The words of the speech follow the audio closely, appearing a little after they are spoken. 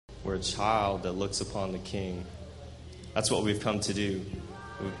We're a child that looks upon the King. That's what we've come to do.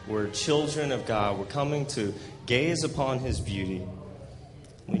 We're children of God. We're coming to gaze upon his beauty.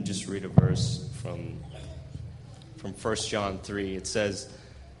 Let me just read a verse from 1 John 3. It says,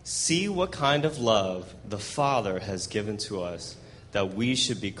 "See what kind of love the Father has given to us, that we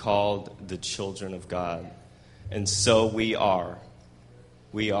should be called the children of God. And so we are."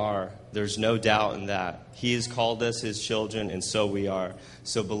 We are. There's no doubt in that. He has called us his children, and so we are.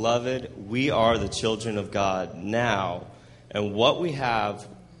 So, beloved, we are the children of God now. And what we have,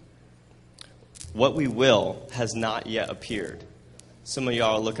 what we will, has not yet appeared. Some of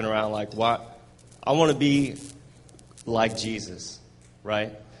y'all are looking around like, what? I want to be like Jesus,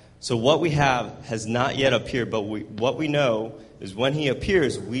 right? So what we have has not yet appeared, but what we know is when he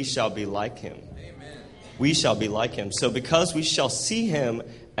appears, we shall be like him. Amen. We shall be like him. So because we shall see him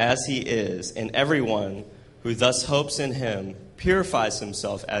as he is, and everyone who thus hopes in him purifies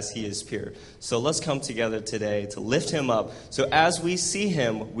himself as he is pure. So let's come together today to lift him up. So as we see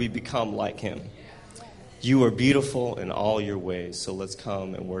him, we become like him. You are beautiful in all your ways. So let's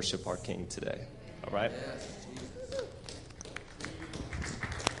come and worship our King today. All right?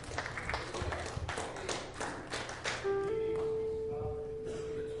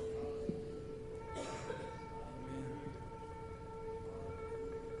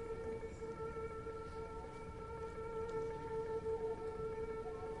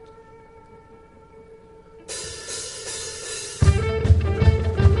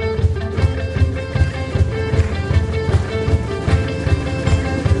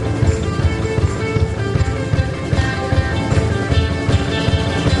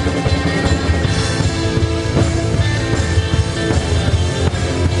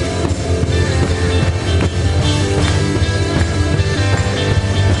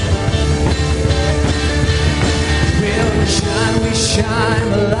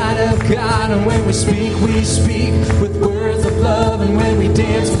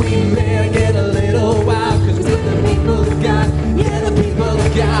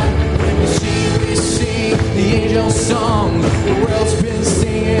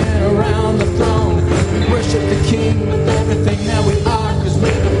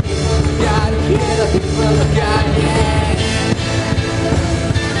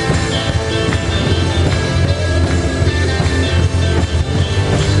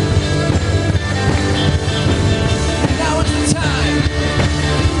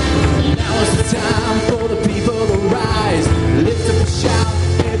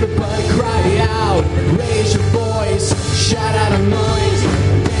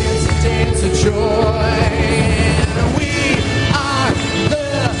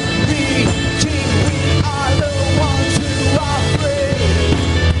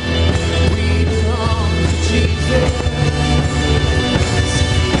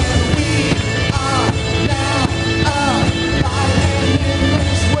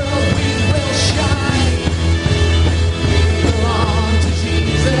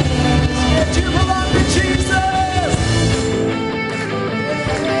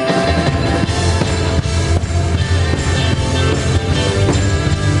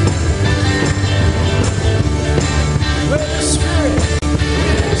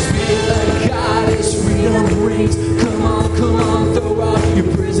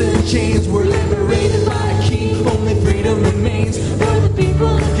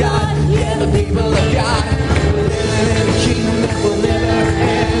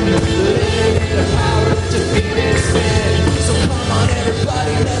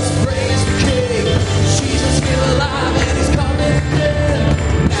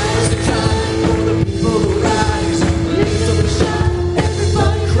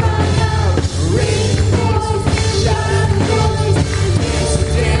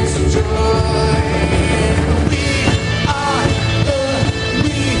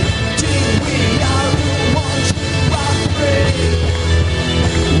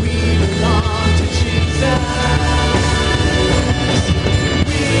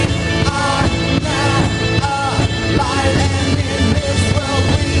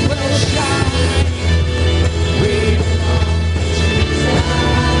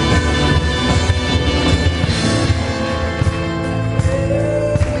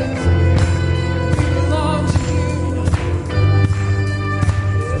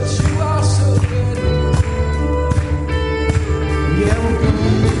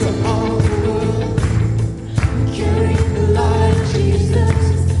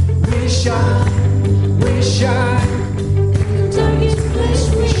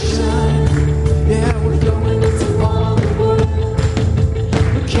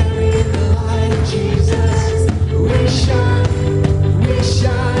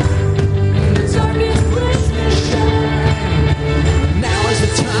 Shine.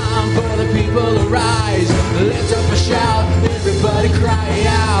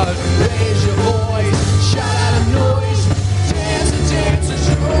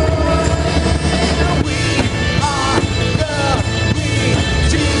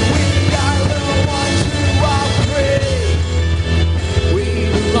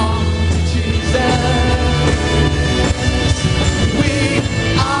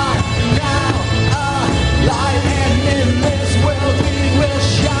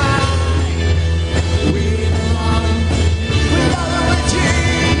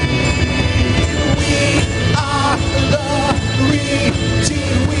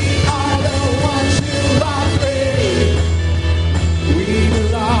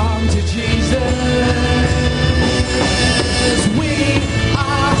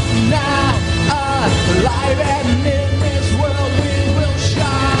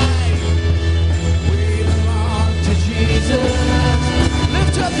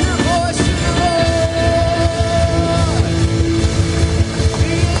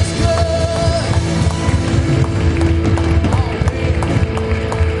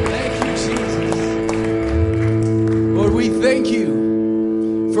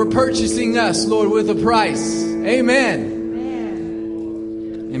 purchasing us, Lord, with a price. Amen.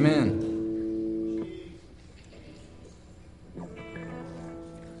 Amen.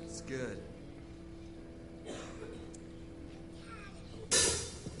 It's good.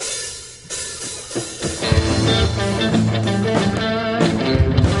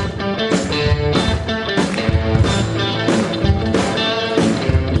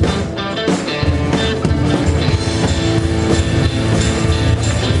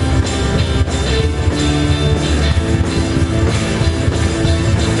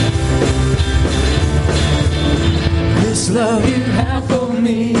 Love you have for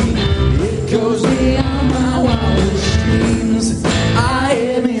me, it goes beyond my wildest dreams. I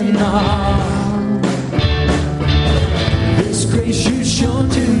am in awe. This grace you've shown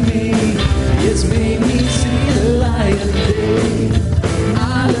to me has made me see the light of day.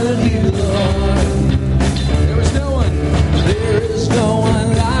 I love you, Lord. There is no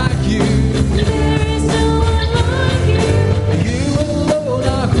one like you. There is no one like you. You alone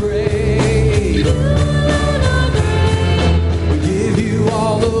are great.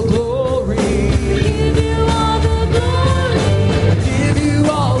 All the glory, give you all the glory, give you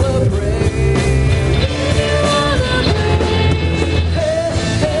all the praise, give you all the praise. Hey,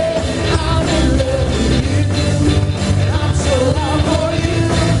 hey, I'm in love with you, and I'm so loud for you.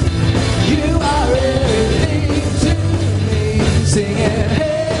 You are everything to me. Singing,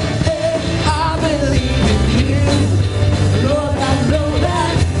 hey, hey, I believe in you. Lord, I know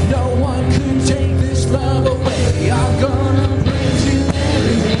that no one could take this love away. I'm gonna praise you.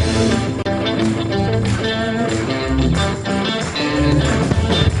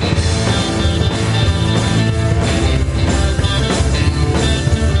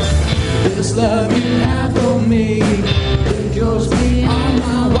 This love you have for me, it goes beyond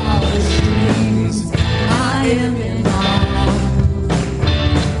my wildest dreams. I am in awe.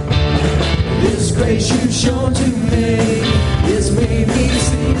 This grace you've shown to me has made me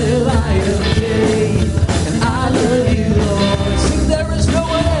see the light of day. And I love you, Lord. Sing, there is no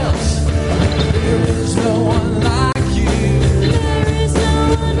one else. There is no one like you. There is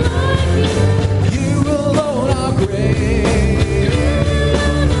no one like you. You alone are great. You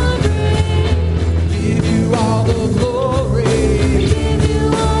alone are great. Give you all the glory. We give you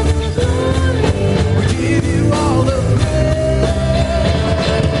all the glory. We give you all the praise.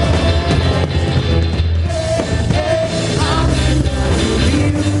 Hey, hey, I'm in love with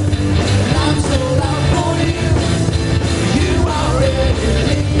you, and I'm so loud for you. You are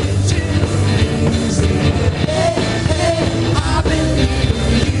everything to me. Sing, hey, hey, I believe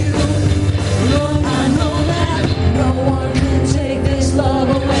in you. Lord, I know that no one can take this love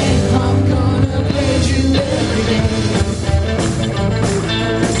away. I'm gonna praise you every day.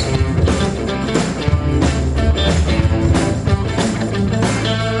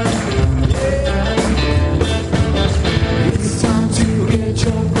 It's time to get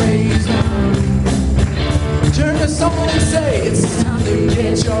your praise on. Turn to someone and say, it's time to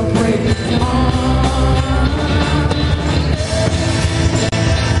get your praise on.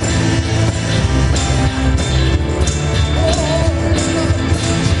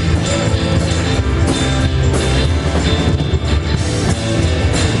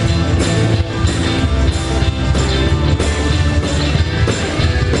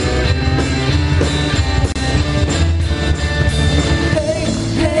 Hey,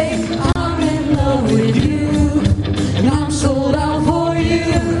 hey, I'm in love with you, and I'm sold out for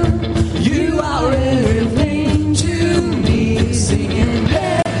you. You are everything to me. Singing,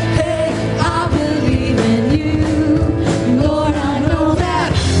 hey, hey, I believe in you. Lord, I know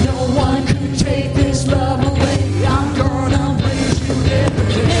that no one could take this love away. I'm gonna praise you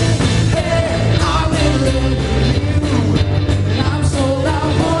every day. Hey, I'm in love with you, and I'm sold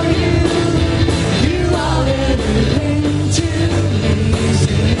out for you. You are everything to me.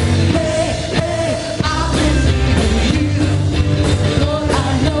 Singing, hey, hey, I believe in you. Lord, I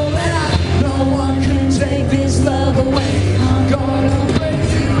know that no one can take this love away. I'm gonna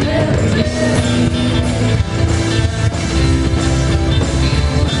praise you every day.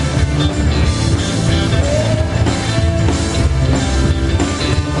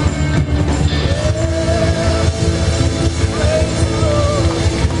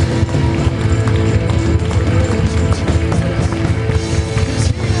 Because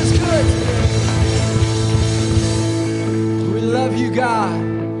He is good. We love you, God.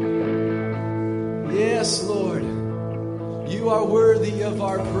 Yes, Lord. You are worthy of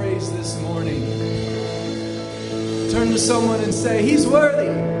our praise this morning. Turn to someone and say, He's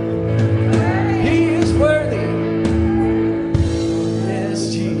worthy. He is worthy.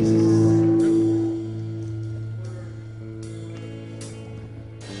 Yes, Jesus.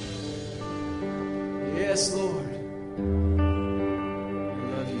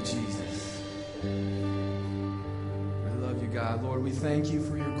 thank you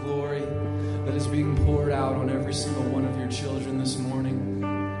for your glory that is being poured out on every single one of your children this morning.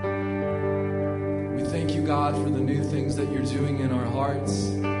 We thank you, God, for the new things that you're doing in our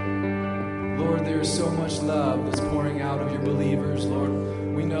hearts. Lord, there is so much love that's pouring out of your believers, Lord.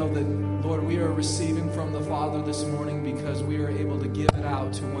 We know that, Lord, we are receiving from the Father this morning because we are able to give it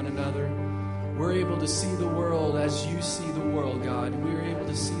out to one another. We're able to see the world as you see the world, God. We are able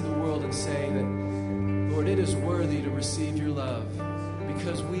to see the world and say that, Lord, it is worthy to receive your love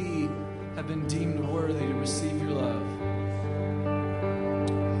because we have been deemed worthy to receive your love.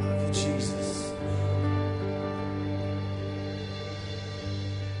 Love you, Jesus.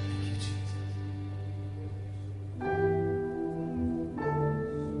 Thank you, Jesus.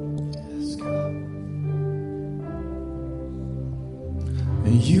 Yes, God.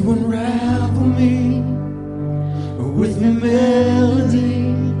 And you unravel me with your melody.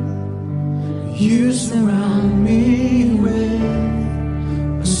 You surround me with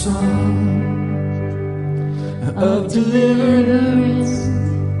a song of deliverance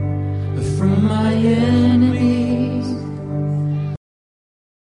from my enemies.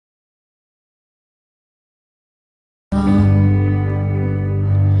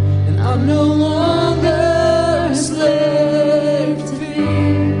 And I'm no longer a slave to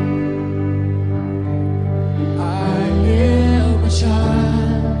fear. I am a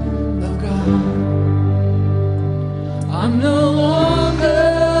child of God. I'm no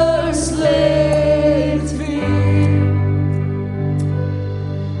longer a slave to fear.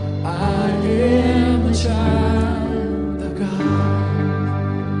 I am a child of God.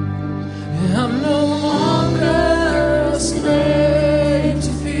 And I'm no longer a slave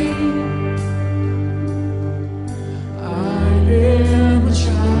to fear. I am a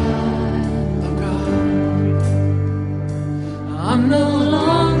child of God. I'm no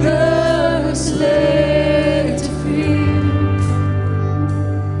longer a slave to fear.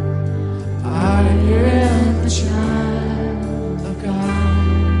 I am a child of God.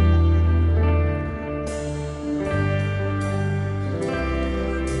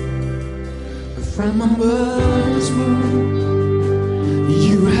 From my mother's womb,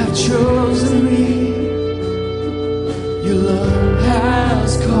 you have chosen me. Your love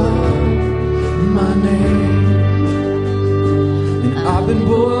has called my name. And I've been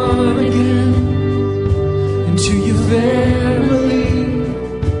born again into your family.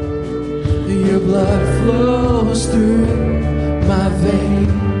 Your blood flows through my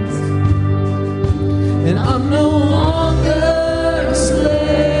veins. And I'm no longer a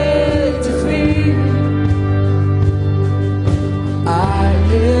slave to fear. I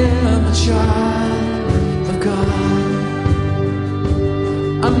am a child of God.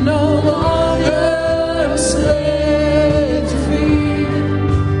 I'm no longer a slave to fear.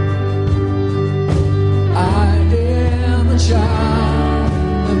 I am a child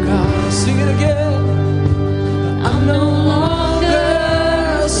of God. Sing it again. I'm no longer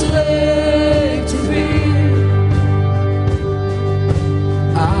a slave to fear.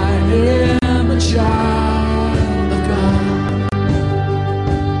 I am a child of God.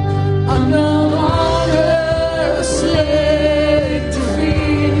 I'm no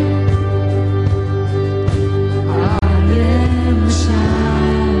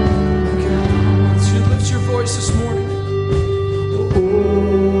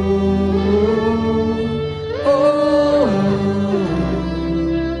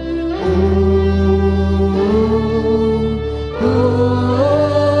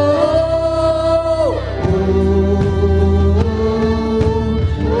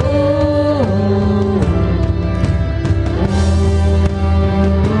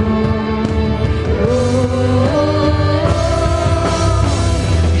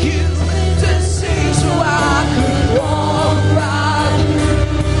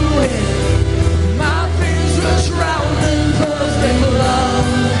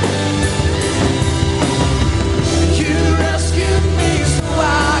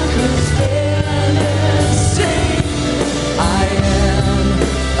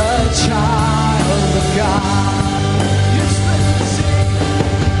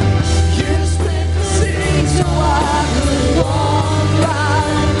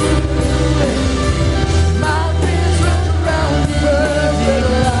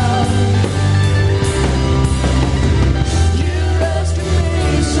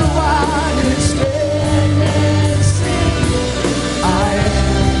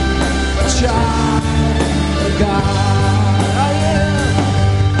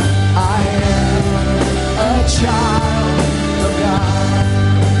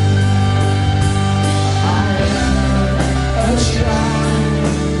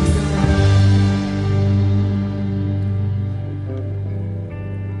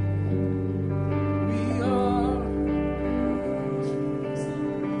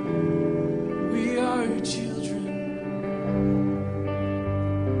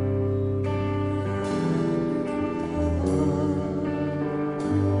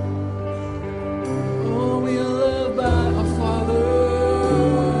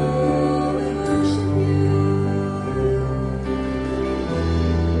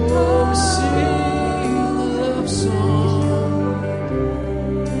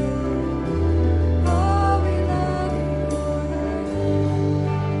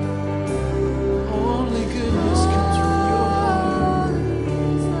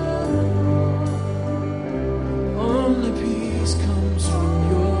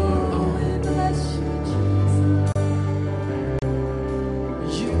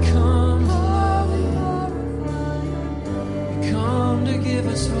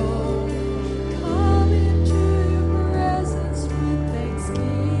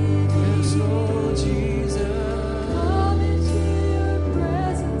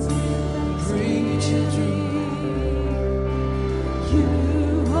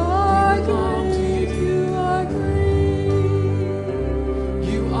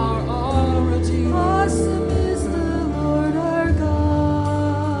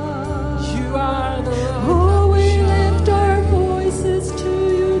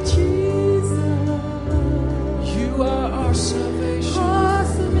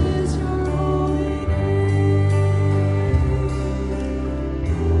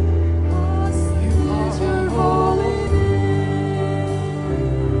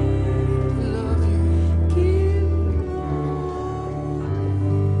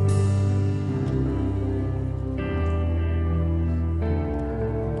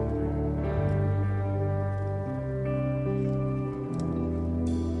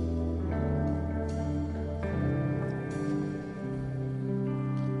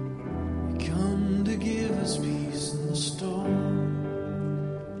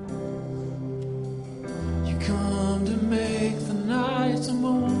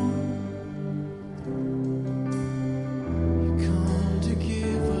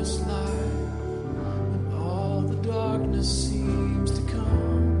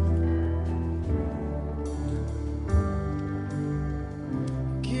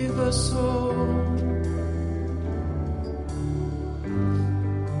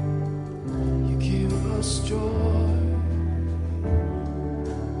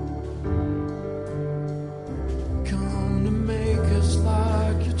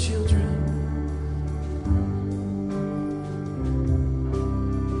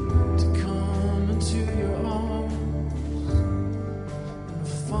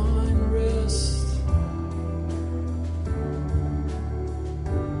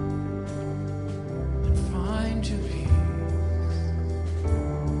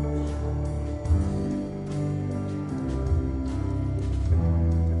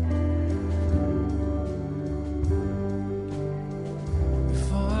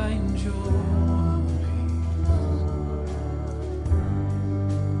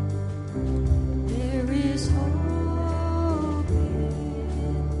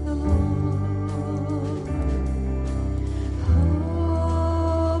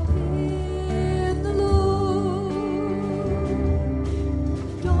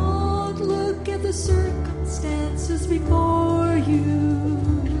you.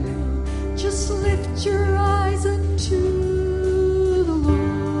 Just lift your eyes unto the Lord.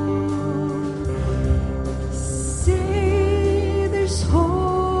 Say there's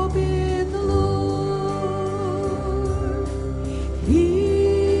hope in the Lord. He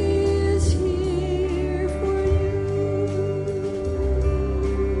is here for you.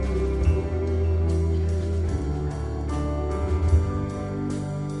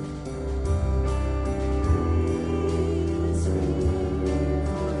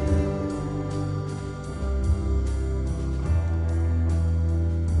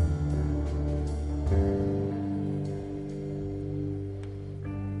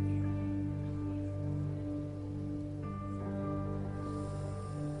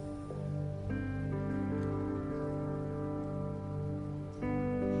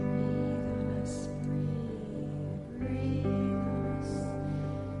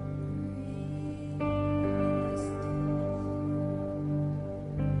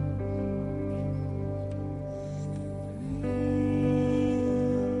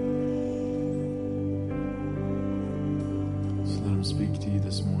 Just let him speak to you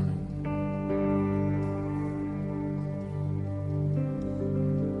this morning.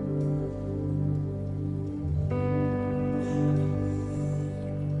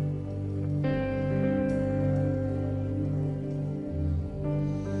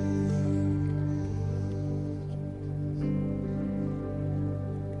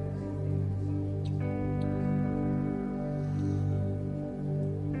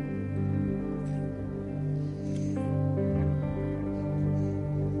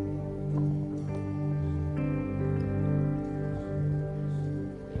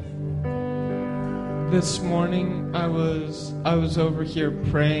 This morning I was over here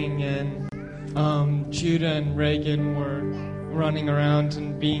praying, and Judah and Reagan were running around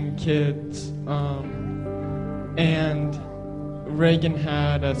and being kids, and Reagan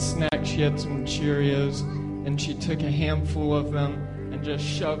had a snack. She had some Cheerios, and she took a handful of them and just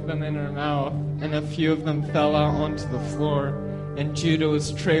shoved them in her mouth, and a few of them fell out onto the floor, and Judah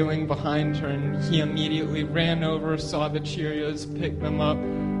was trailing behind her, and he immediately ran over, saw the Cheerios, picked them up,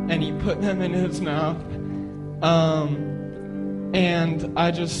 and he put them in his mouth. And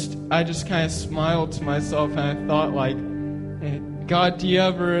I just kind of smiled to myself, and I thought, like, hey, God, do you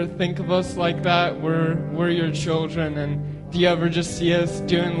ever think of us like that? We're your children, and do you ever just see us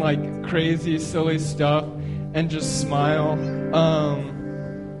doing like crazy, silly stuff and just smile?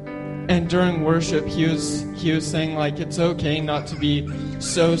 And during worship, he was saying, like, it's okay not to be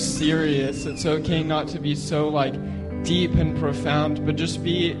so serious. It's okay not to be so like deep and profound, but just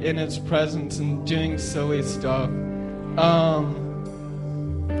be in His presence and doing silly stuff.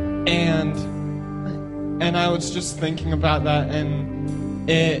 And I was just thinking about that, and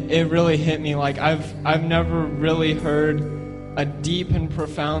it really hit me. Like, I've never really heard a deep and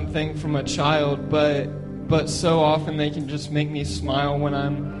profound thing from a child, but so often they can just make me smile when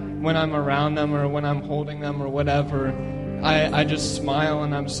I'm around them or when I'm holding them or whatever. I just smile,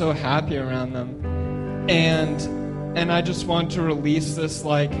 and I'm so happy around them. And I just want to release this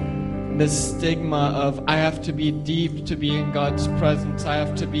stigma of I have to be deep to be in God's presence. I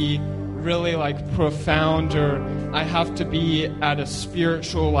have to be really like profound, or I have to be at a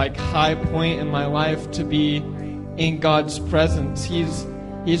spiritual like high point in my life to be in God's presence. He's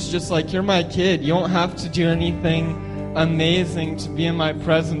just like, you're my kid. You don't have to do anything amazing to be in my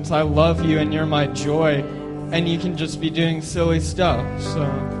presence. I love you, and you're my joy, and you can just be doing silly stuff. So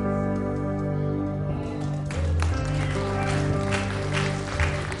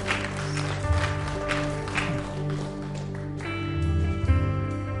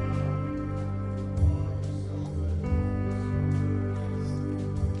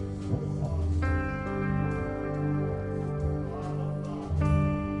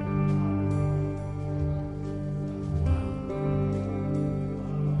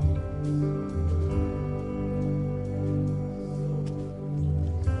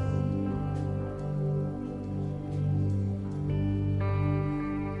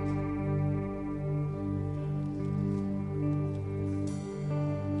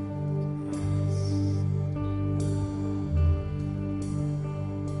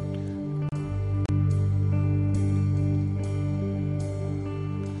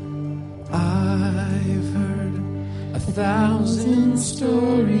thousand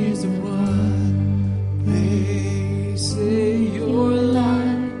stories of what they say you're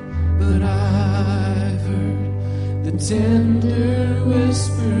like, but I've heard the tender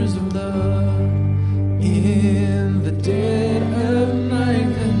whispers of love in the dead of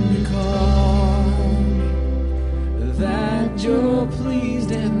night, and you call me that you're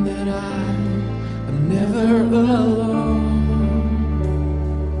pleased and that I'm never alone.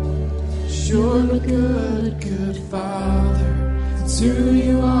 You're a good, good Father. It's who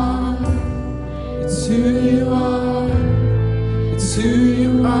you are. It's who you are. It's who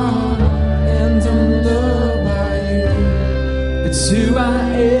you are. And I'm loved by you. It's who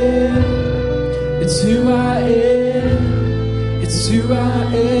I am. It's who I am. It's who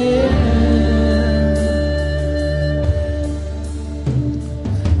I am.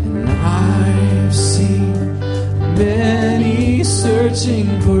 And I've seen many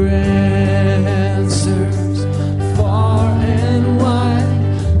searching for answers far and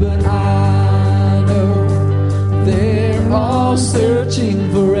wide, but I know they're all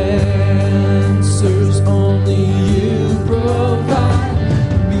searching for answers only you provide,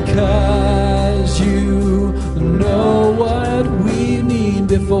 because you know what we need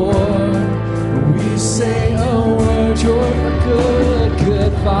before we say a word. You're a good,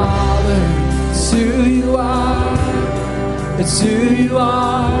 good Father. It's who you are. It's who you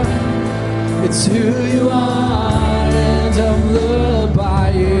are. It's who you are. And I'm loved by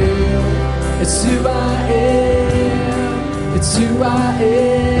you. It's who I am. It's who I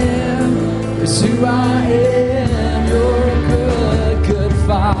am. It's who I am. You're a good, good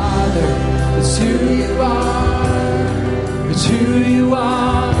Father. It's who you are. It's who you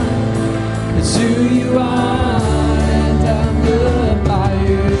are. It's who you are. And I'm loved by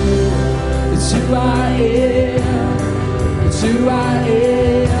you. It's who I am. It's who I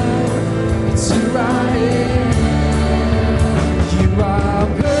am. It's who I am. You are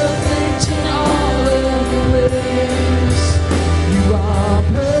perfect in all of your ways. You are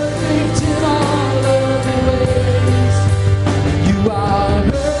perfect in all of your ways. You are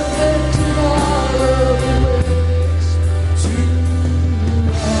perfect in all of your ways.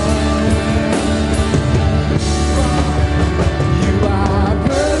 You are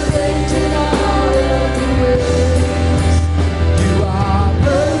perfect in all of your ways. You are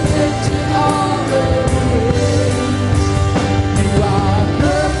perfect in all of your ways. You are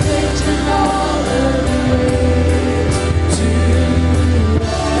perfect in all of your ways.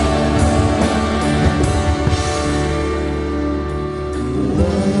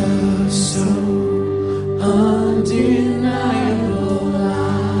 Love so undeniable,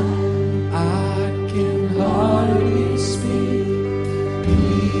 I can hardly speak.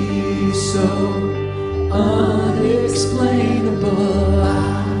 Peace so unexplainable,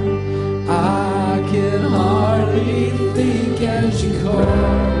 I can hardly think as you call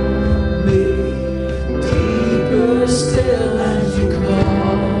me. Deeper still as you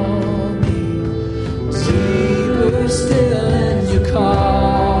call me. Deeper still as you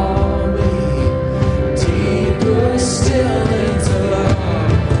call me. Deeper still into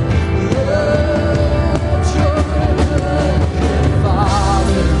love. Lord, you're a good, good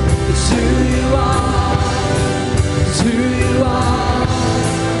Father. It's who you are. It's who you are.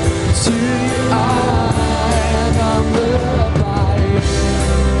 It's who you are. And I'm loved by you.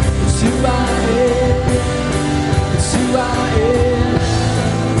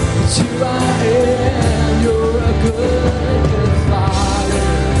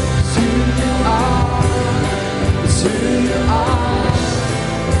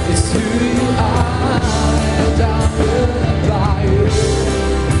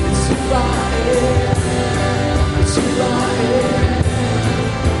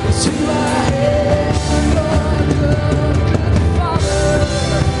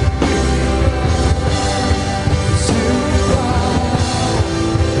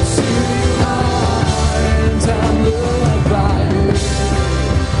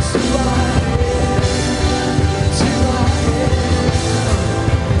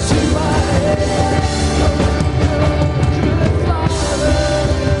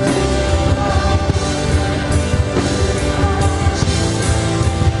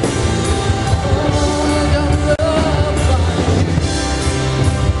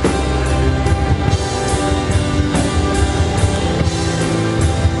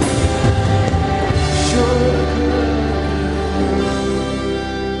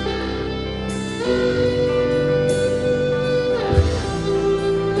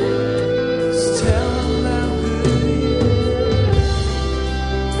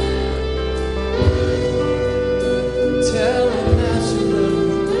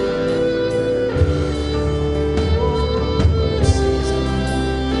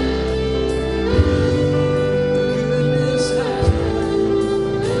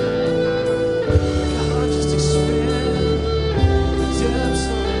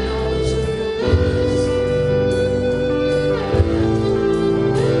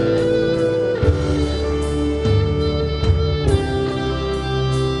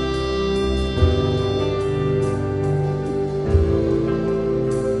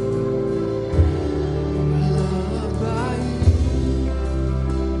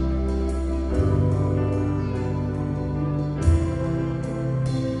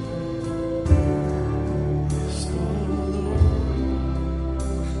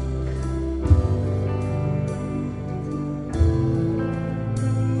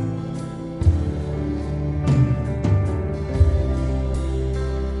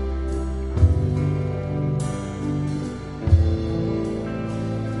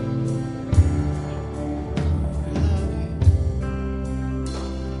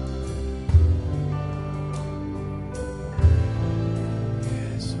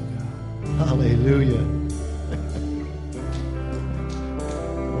 Hallelujah.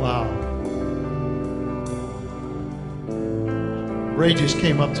 Wow. Ray just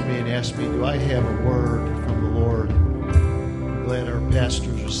came up to me and asked me, do I have a word from the Lord? I'm glad our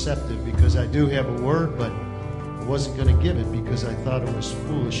pastor's receptive, because I do have a word, but I wasn't going to give it because I thought it was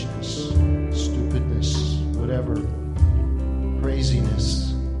foolishness, stupidness, whatever,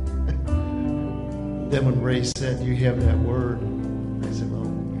 craziness. Then when Ray said, do you have that word? I said, well,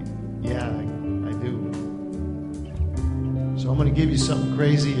 yeah, I do. So I'm going to give you something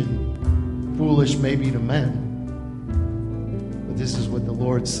crazy and foolish maybe to men. But this is what the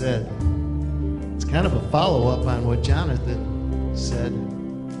Lord said. It's kind of a follow-up on what Jonathan said.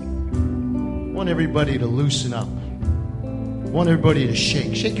 I want everybody to loosen up. I want everybody to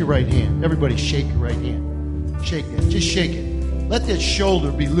shake. Shake your right hand. Everybody shake your right hand. Shake that. Just shake it. Let that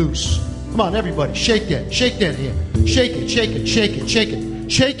shoulder be loose. Come on, everybody. Shake that. Shake that hand. Shake it. Shake it. Shake it. Shake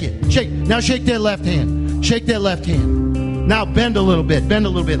it. Shake it. Shake. Now shake that left hand. Shake that left hand. Now bend a little bit. Bend a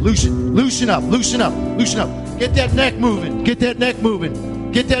little bit. Loosen. Loosen up. Loosen up. Loosen up. Get that neck moving. Get that neck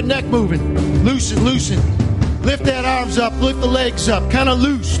moving. Get that neck moving. Loosen. Loosen. Lift that arms up. Lift the legs up. Kind of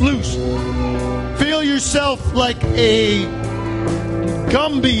loose. Loose. Feel yourself like a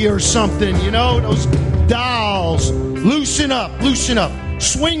Gumby or something, you know, those dolls. Loosen up, loosen up.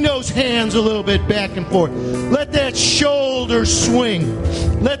 Swing those hands a little bit back and forth. Let that shoulder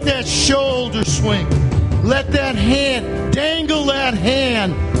swing. Let that shoulder swing. Let that hand, dangle that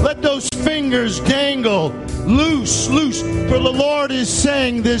hand. Let those fingers dangle. Loose, loose. For the Lord is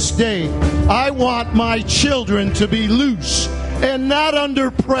saying this day, I want my children to be loose and not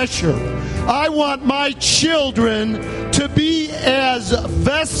under pressure. I want my children to be as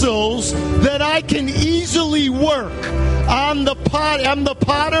vessels that I can easily work. I'm the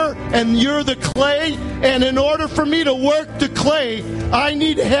potter and you're the clay, and in order for me to work the clay, I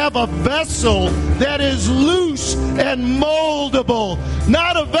need to have a vessel that is loose and moldable,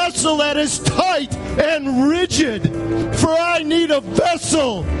 not a vessel that is tight and rigid. For I need a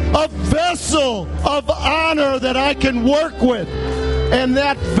vessel of honor that I can work with. And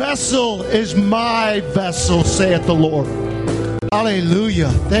that vessel is my vessel, saith the Lord. Hallelujah.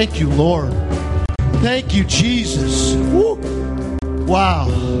 Thank you, Lord. Thank you, Jesus. Woo. Wow.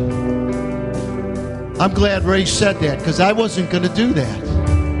 I'm glad Ray said that, because I wasn't going to do that.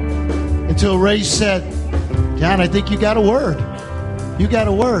 Until Ray said, John, I think you got a word. You got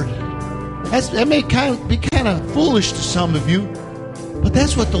a word. That may be kind of foolish to some of you, but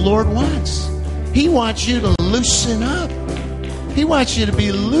that's what the Lord wants. He wants you to loosen up. He wants you to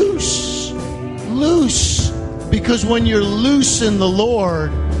be loose. Loose. Because when you're loose in the Lord,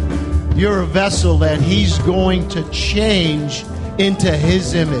 you're a vessel that He's going to change into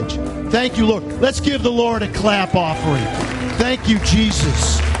His image. Thank you, Lord. Let's give the Lord a clap offering. Thank you,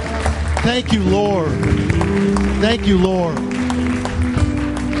 Jesus. Thank you, Lord. Thank you, Lord.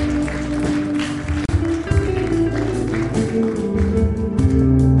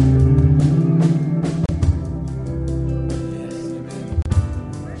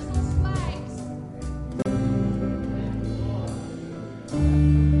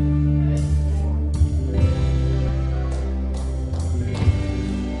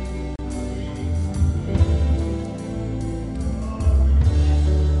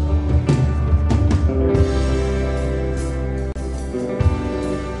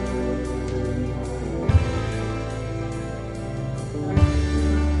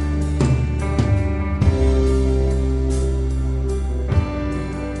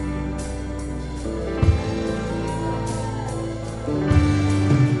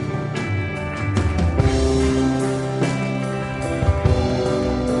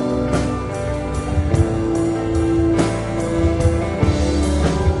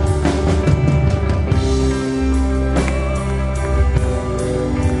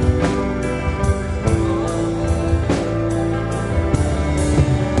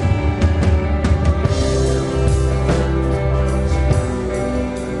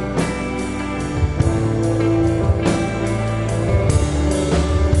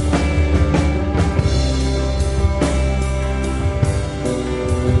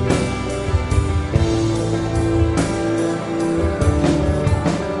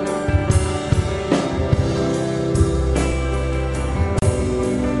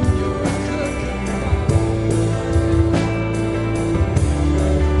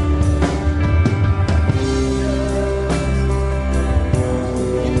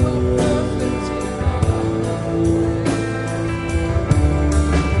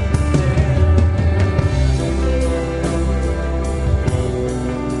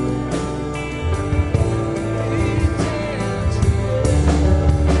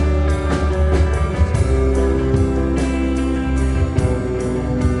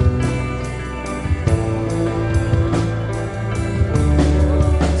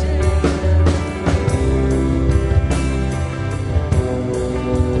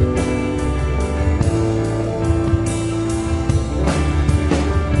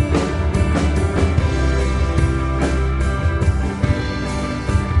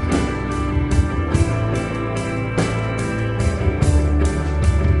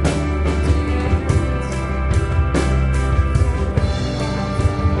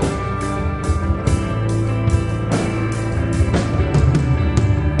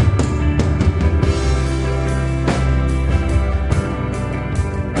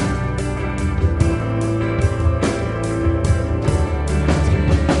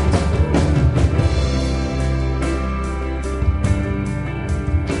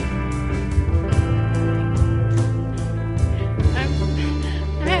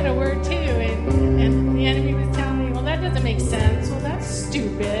 had a word too, and the enemy was telling me, well, that doesn't make sense. Well, that's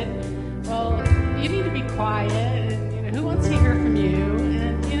stupid. Well, you need to be quiet, and who wants to hear from you?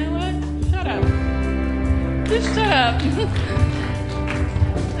 And you know what? Shut up. Just shut up.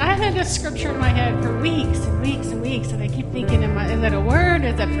 I've had this scripture in my head for weeks and weeks and weeks, and I keep thinking, is that a word?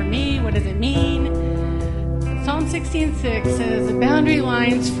 Is that for me? What does it mean? Psalm 16:6 says, the boundary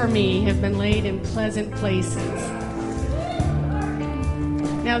lines for me have been laid in pleasant places.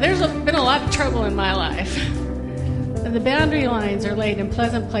 Now, there's been a lot of trouble in my life. And the boundary lines are laid in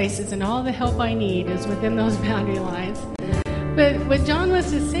pleasant places, and all the help I need is within those boundary lines. But what John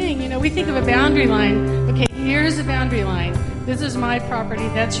was just saying, we think of a boundary line. Okay, here's a boundary line. This is my property.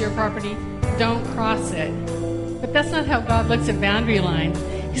 That's your property. Don't cross it. But that's not how God looks at boundary line.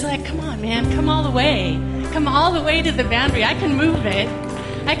 He's like, come on, man. Come all the way. Come all the way to the boundary. I can move it.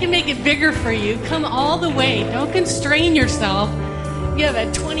 I can make it bigger for you. Come all the way. Don't constrain yourself. You have a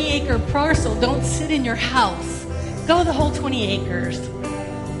 20-acre parcel. Don't sit in your house. Go the whole 20 acres.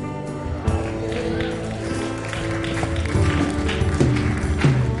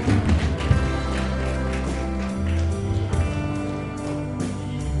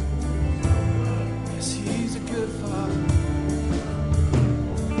 Yes, he's a good father.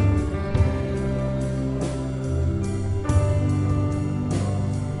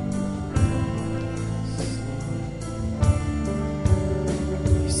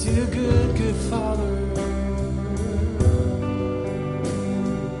 He's a good, good father.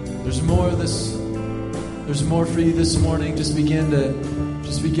 There's more for you this morning. Just begin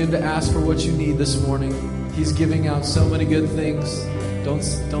to ask for what you need this morning. He's giving out so many good things. Don't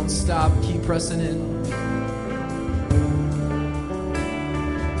stop. Keep pressing in.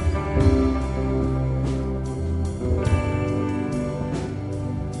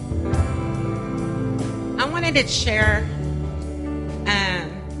 I wanted to share,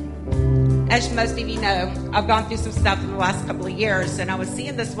 as most of you know, I've gone through some stuff in the last couple of years, and I was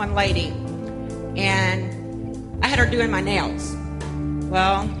seeing this one lady, and I had her doing my nails.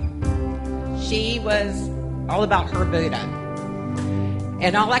 Well, she was all about her Buddha,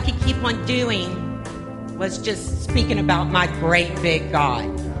 and all I could keep on doing was just speaking about my great big God.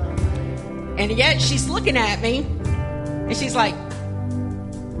 And yet she's looking at me, and she's like,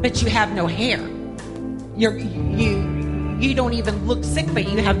 but you have no hair. You don't even look sick, but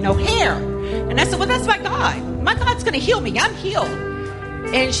you have no hair. And I said, well, that's my God. My God's going to heal me. I'm healed.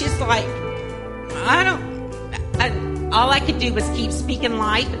 And she's like, all I could do was keep speaking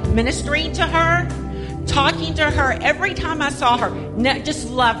life, ministering to her, talking to her every time I saw her. Just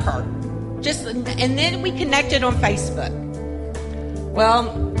love her. And then we connected on Facebook.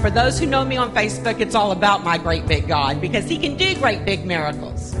 Well, for those who know me on Facebook, it's all about my great big God, because he can do great big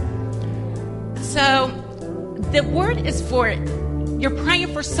miracles. So the word is for, you're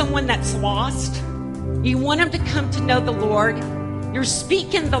praying for someone that's lost. You want them to come to know the Lord. You're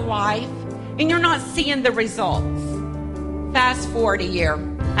speaking the life, and you're not seeing the results. Fast forward a year.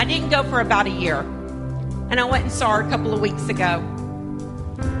 I didn't go for about a year. And I went and saw her a couple of weeks ago.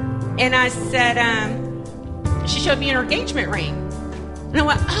 And I said, she showed me an engagement ring. And I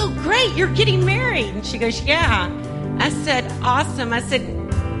went, oh, great, you're getting married. And she goes, yeah. I said, awesome. I said,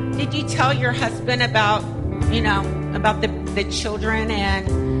 did you tell your husband about the children,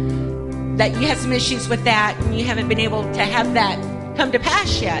 and that you had some issues with that, and you haven't been able to have that come to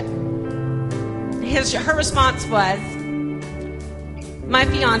pass yet? Her response was, my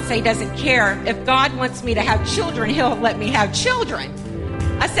fiance doesn't care. If God wants me to have children, he'll let me have children.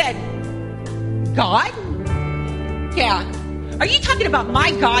 I said, God? Yeah. Are you talking about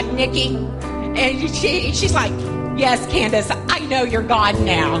my God, Nikki? And she's like, yes, Candace, I know your God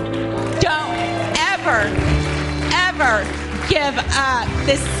now. Don't ever give up.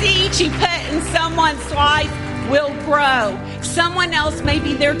 The seed you put in someone's life will grow. Someone else may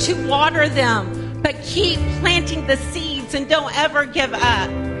be there to water them, but keep planting the seeds and don't ever give up.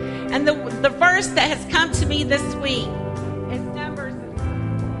 And the verse that has come to me this week is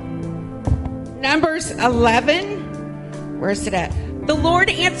Numbers 11. Where is it at? The Lord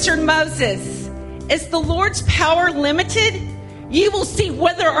answered Moses, is the Lord's power limited? You will see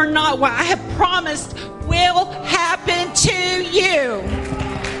whether or not what I have promised will happen to you.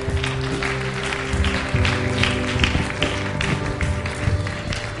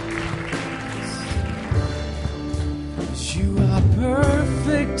 You are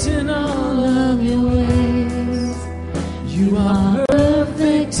perfect in all of your ways. You are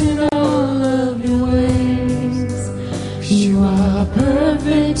perfect in all of your ways. You are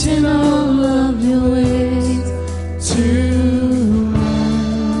perfect in all of your ways to us.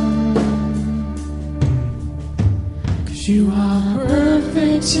 'Cause you are perfect.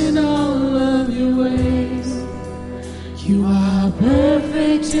 perfect in all of your ways. You are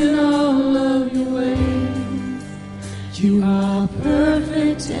perfect in all of your ways. You are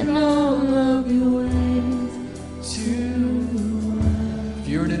perfect in all of your ways. If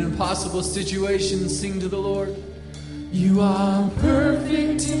you're in an impossible situation, sing to the Lord. You are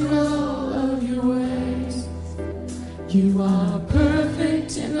perfect in all of your ways. You are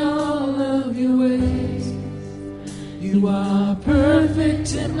perfect in all of your ways. You are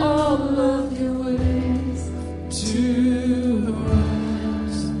perfect in all of your ways to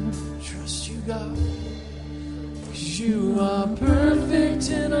us. Trust you, God. 'Cause you are perfect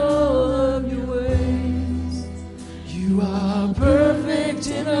in all of your ways. You are perfect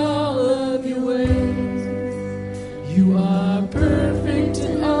in all of your ways. You are perfect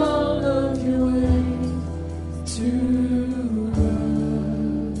in all of your ways to us.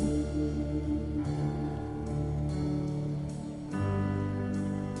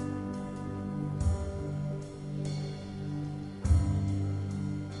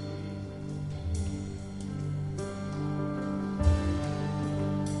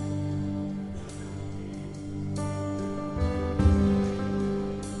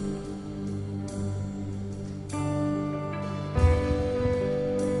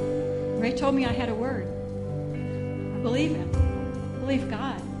 Ray told me I had a word. I believe him. I believe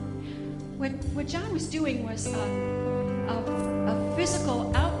God. What John was doing was a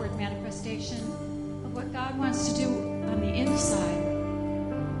physical outward manifestation of what God wants to do on the inside.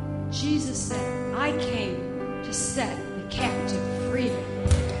 Jesus said, I came to set the captive free.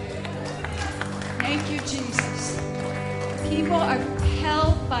 Thank you, Jesus. People are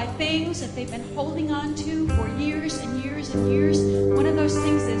held by things that they've been holding on to for years and years and years. One of those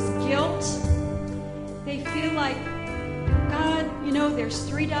things is guilt. They feel like, God, you know, there's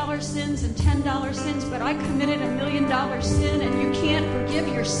 $3 sins and $10 sins, but I committed $1 million sin and you can't forgive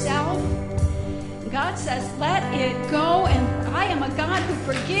yourself. God says, let it go, and I am a God who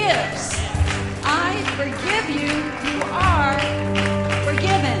forgives. I forgive you. You are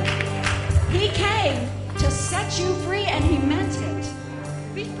forgiven. He came to set you free, and he meant it.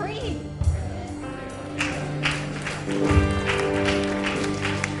 Be free.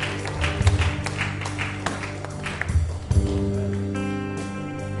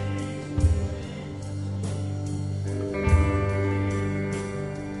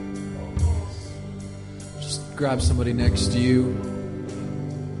 Just grab somebody next to you.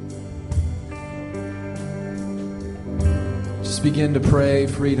 Just begin to pray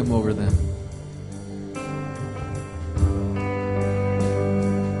freedom over them.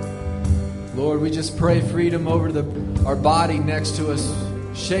 Lord, we just pray freedom over our body next to us.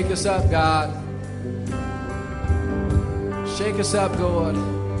 Shake us up, God. Shake us up, God.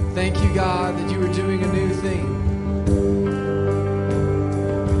 Thank you, God, that you are doing a new thing.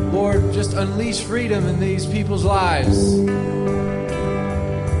 Lord, just unleash freedom in these people's lives.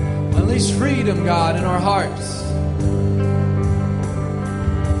 Unleash freedom, God, in our hearts.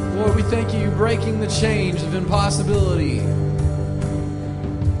 Lord, we thank you, you're breaking the chains of impossibility.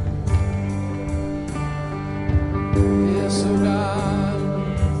 Yes, oh God,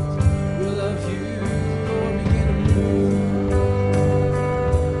 we love you. Lord, begin to move.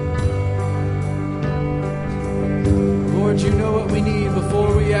 Lord, you know what we need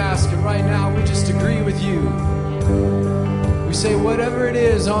before we ask, and right now we just agree with you. We say whatever it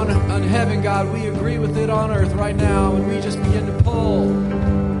is on heaven, God, we agree with it on earth right now, and we just begin to pull.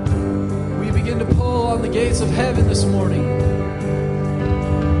 We begin to pull on the gates of heaven this morning.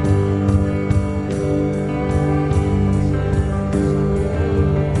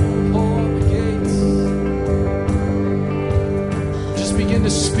 To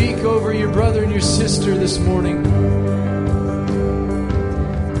speak over your brother and your sister this morning.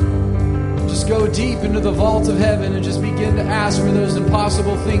 Just go deep into the vault of heaven and just begin to ask for those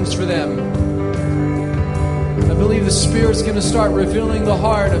impossible things for them. I believe the Spirit's going to start revealing the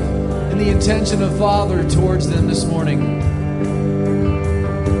heart and the intention of Father towards them this morning.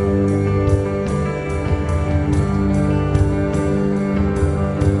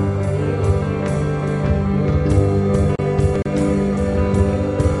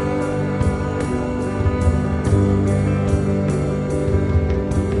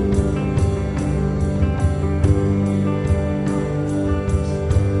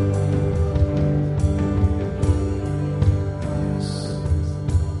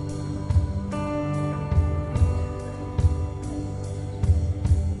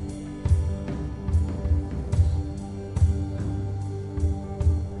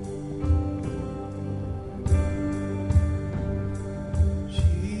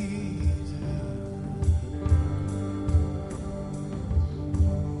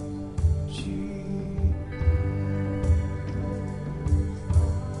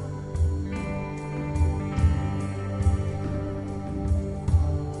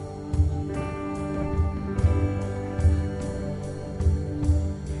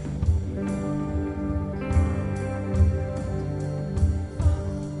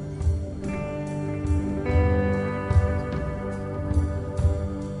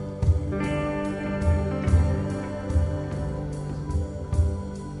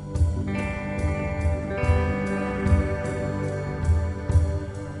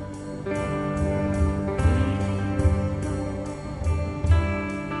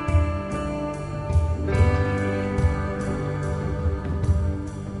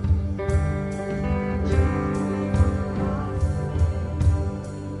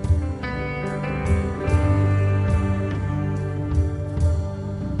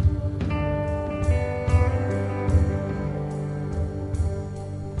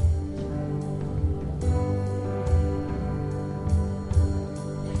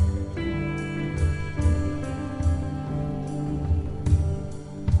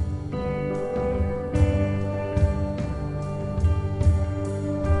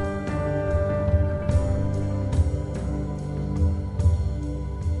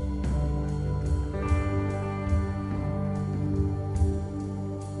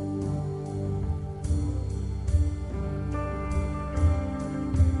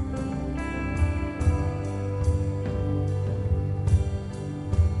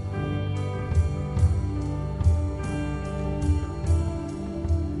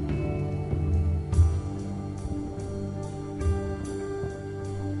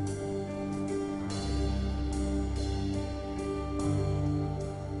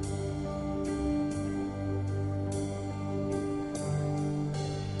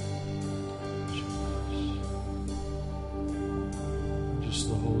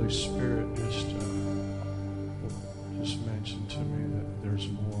 Holy Spirit just mentioned to me that there's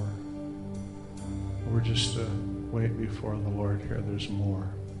more. We're just wait before the Lord here. There's more.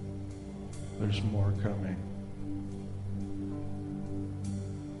 There's more coming.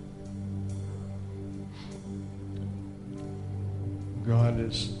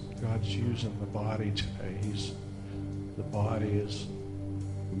 God's using the body today. The body is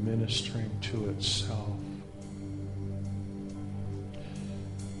ministering to itself.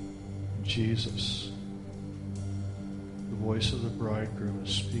 Jesus, the voice of the bridegroom,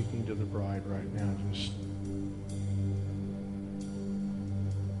 is speaking to the bride right now. Just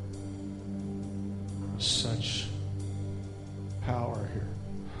such power here.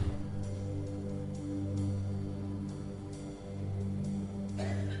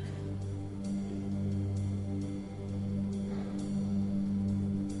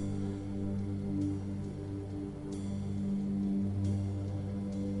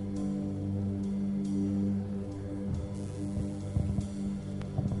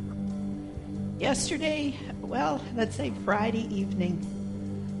 Yesterday, well, let's say Friday evening,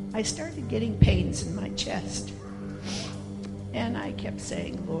 I started getting pains in my chest. And I kept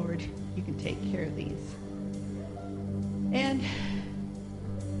saying, Lord, you can take care of these. And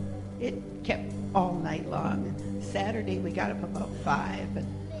it kept all night long. Saturday, we got up about 5,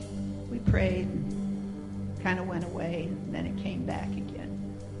 and we prayed, and kind of went away, and then it came back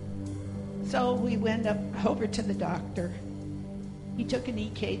again. So we went over to the doctor. He took an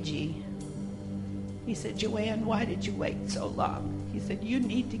EKG. He said, Joanne, why did you wait so long? He said, you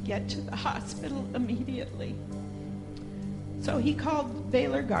need to get to the hospital immediately. So he called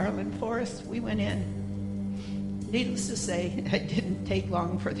Baylor Garland for us. We went in. Needless to say, it didn't take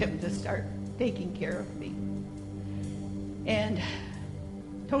long for them to start taking care of me. And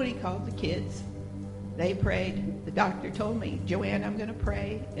Tony called the kids. They prayed. The doctor told me, Joanne, I'm going to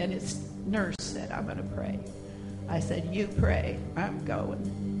pray. And his nurse said, I'm going to pray. I said, you pray. I'm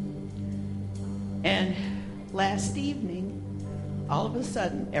going. And last evening, all of a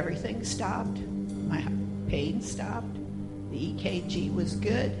sudden, everything stopped. My pain stopped. The EKG was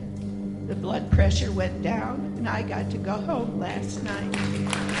good. The blood pressure went down, and I got to go home last night.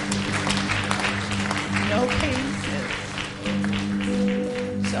 No pain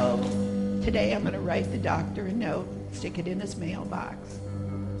since. So today I'm going to write the doctor a note, stick it in his mailbox,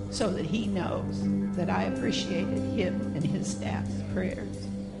 so that he knows that I appreciated him and his staff's prayers.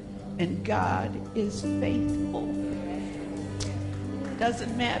 And God is faithful.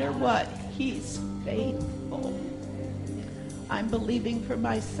 Doesn't matter what, he's faithful. I'm believing for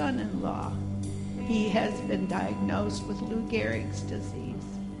my son-in-law. He has been diagnosed with Lou Gehrig's disease.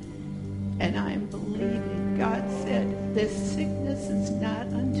 And I'm believing, God said, this sickness is not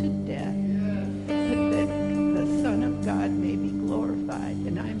unto death, but that the Son of God may be glorified.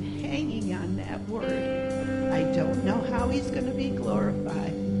 And I'm hanging on that word. I don't know how he's going to be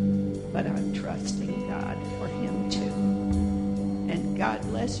glorified, but I'm trusting God for him too. And God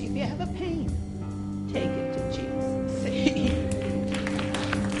bless you. If you have a pain, take it to Jesus.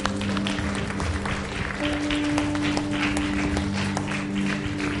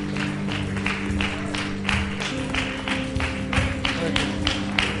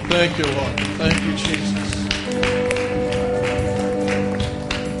 Thank you, Lord. Thank you, Jesus.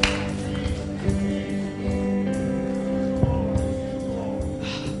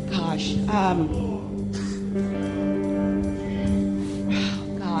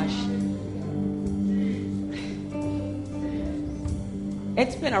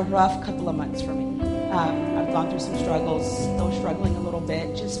 It's been a rough couple of months for me. I've gone through some struggles, still struggling a little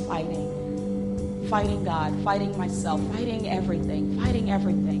bit, just fighting God, fighting myself, fighting everything.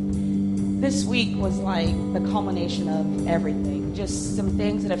 This week was like the culmination of everything. Just some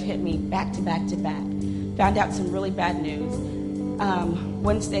things that have hit me back to back to back. Found out some really bad news.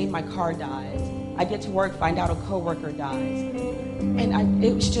 Wednesday, my car dies. I get to work, find out a coworker dies. And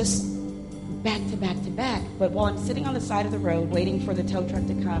it was just back to back to back. But while I'm sitting on the side of the road waiting for the tow truck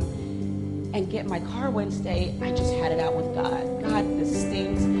to come and get my car Wednesday, I just had it out with God. God, this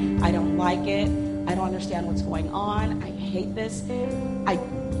stinks. I don't like it. I don't understand what's going on. I hate this.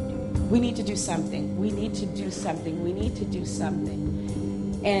 We need to do something. We need to do something. We need to do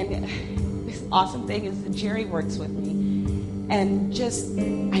something. And this awesome thing is that Jerry works with me. And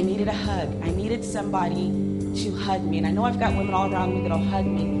I needed a hug. I needed somebody to hug me. And I know I've got women all around me that'll hug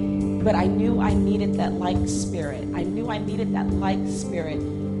me. But I knew I needed that like spirit. I knew I needed that like spirit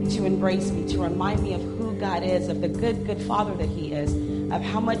to embrace me, to remind me of who God is, of the good, good Father that he is, of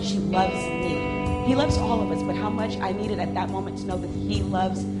how much he loves me. He loves all of us, but how much I needed at that moment to know that he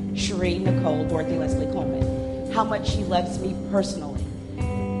loves Cherie, Nicole, Dorothy, Leslie Coleman, how much he loves me personally.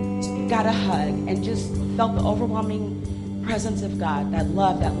 got a hug, and just felt the overwhelming presence of God, that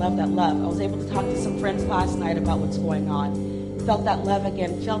love, that love, that love. I was able to talk to some friends last night about what's going on. Felt that love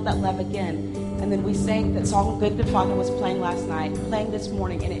again, felt that love again. And then we sang that song, Good Good Father, was playing last night, playing this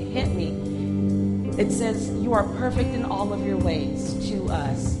morning, and it hit me. It says, you are perfect in all of your ways to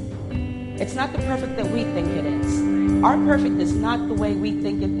us. It's not the perfect that we think it is. Our perfect is not the way we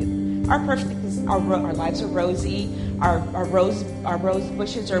think it is. Our perfect is our lives are rosy, our rose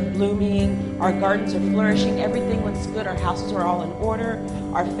bushes are blooming, our gardens are flourishing, everything looks good, our houses are all in order,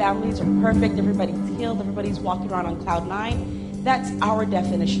 our families are perfect, everybody's healed, everybody's walking around on cloud 9. That's our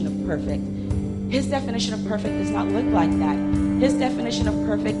definition of perfect. His definition of perfect does not look like that. His definition of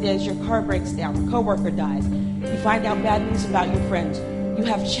perfect is your car breaks down, a coworker dies, you find out bad news about your friends, you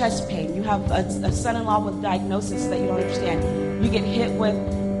have chest pain, you have a son-in-law with diagnosis that you don't understand, you get hit with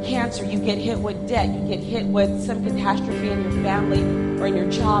cancer, you get hit with debt, you get hit with some catastrophe in your family or in your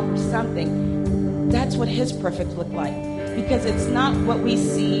job or something. That's what his perfect looked like. Because it's not what we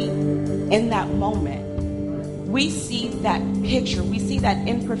see in that moment. We see that picture. We see that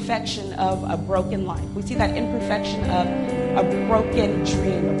imperfection of a broken life. We see that imperfection of a broken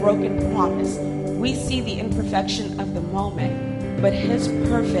dream, a broken promise. We see the imperfection of the moment. But his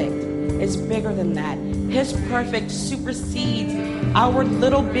perfect is bigger than that. His perfect supersedes our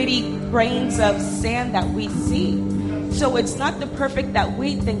little bitty grains of sand that we see. So it's not the perfect that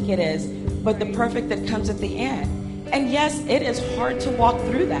we think it is, but the perfect that comes at the end. And yes, it is hard to walk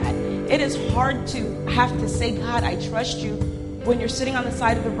through that. It is hard to have to say, God, I trust you, when you're sitting on the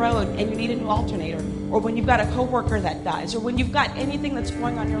side of the road and you need a new alternator, or when you've got a coworker that dies, or when you've got anything that's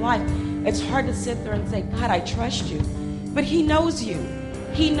going on in your life. It's hard to sit there and say, God, I trust you. But he knows you.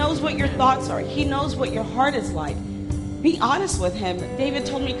 He knows what your thoughts are. He knows what your heart is like. Be honest with him. David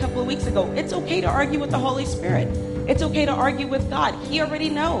told me a couple of weeks ago, it's okay to argue with the Holy Spirit. It's okay to argue with God. He already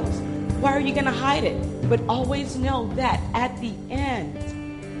knows. Why are you going to hide it? But always know that at the end,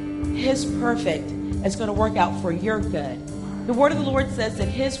 his perfect is going to work out for your good. The word of the Lord says that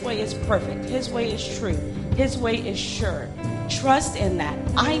his way is perfect. His way is true. His way is sure. Trust in that.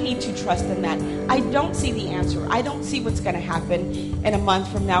 I need to trust in that. I don't see the answer. I don't see what's going to happen in a month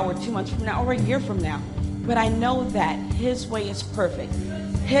from now or 2 months from now or a year from now. But I know that his way is perfect.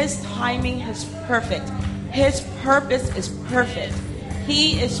 His timing is perfect. His purpose is perfect.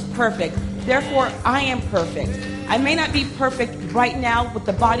 He is perfect. Therefore, I am perfect. I may not be perfect right now with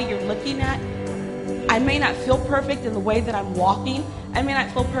the body you're looking at. I may not feel perfect in the way that I'm walking. I may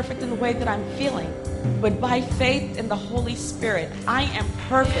not feel perfect in the way that I'm feeling. But by faith in the Holy Spirit, I am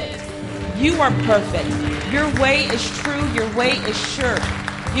perfect. You are perfect. Your way is true. Your way is sure.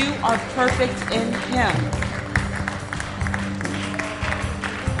 You are perfect in him.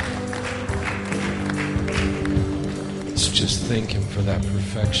 Let's just thank him for that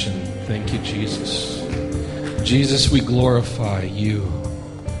perfection. Thank you, Jesus. Jesus, we glorify you.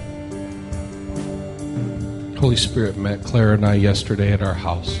 Holy Spirit met Claire and I yesterday at our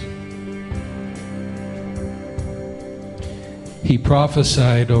house. He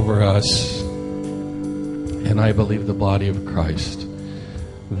prophesied over us, and I believe the body of Christ,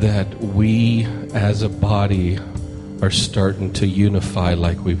 that we as a body are starting to unify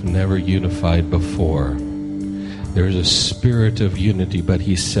like we've never unified before. There's a spirit of unity, but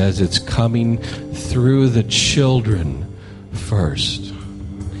he says it's coming through the children first.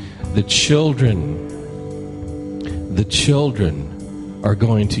 The children are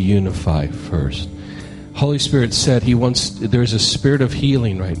going to unify first. Holy Spirit said there's a spirit of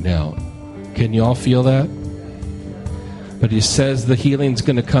healing right now. Can you all feel that? But he says the healing's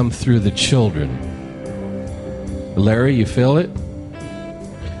going to come through the children. Larry, you feel it?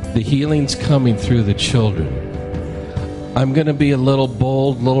 The healing's coming through the children. I'm going to be a little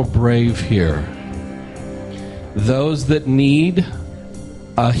bold, a little brave here. Those that need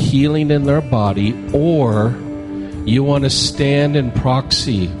a healing in their body, or you want to stand in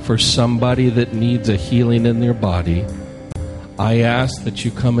proxy for somebody that needs a healing in their body, I ask that you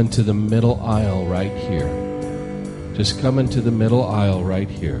come into the middle aisle right here. Just come into the middle aisle right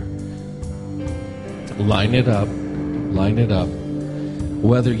here. Line it up. Line it up.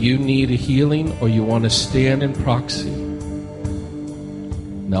 Whether you need a healing or you want to stand in proxy.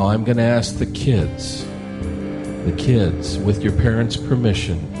 Now I'm going to ask the kids, with your parents'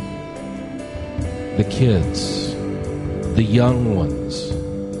 permission, the kids, the young ones,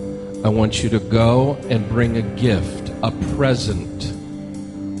 I want you to go and bring a gift, a present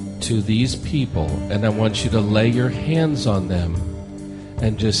to these people, and I want you to lay your hands on them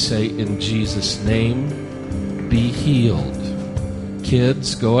and just say, in Jesus' name, be healed.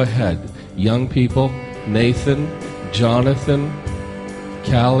 Kids, go ahead. Young people, Nathan, Jonathan,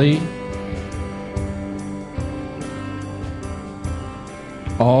 Callie,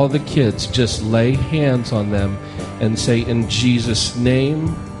 all the kids, just lay hands on them and say, in Jesus'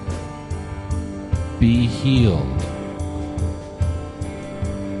 name, be healed.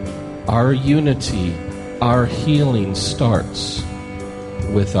 Our unity, our healing starts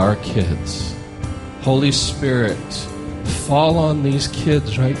with our kids. Holy Spirit, fall on these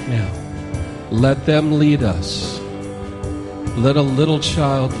kids right now. Let them lead us. Let a little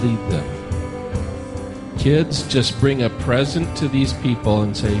child lead them. Kids, just bring a present to these people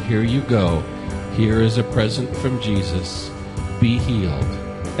and say, here you go. Here is a present from Jesus. Be healed.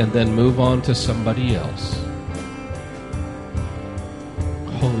 And then move on to somebody else.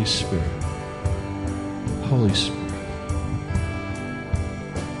 Holy Spirit. Holy Spirit.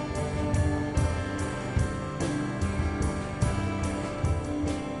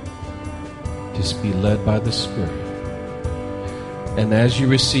 Just be led by the Spirit. And as you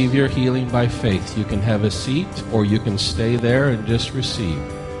receive your healing by faith, you can have a seat or you can stay there and just receive.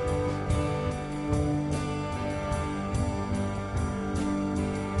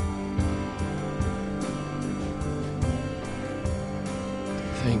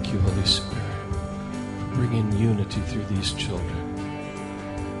 Thank you, Holy Spirit, for bringing unity through these children.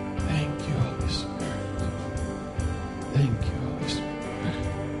 Thank you, Holy Spirit. Thank you, Holy Spirit.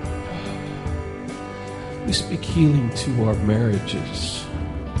 We speak healing to our marriages.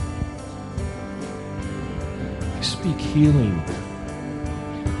 We speak healing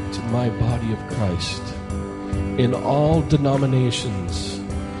to my body of Christ in all denominations,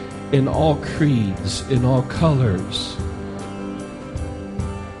 in all creeds, in all colors.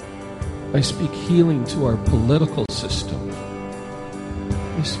 I speak healing to our political system.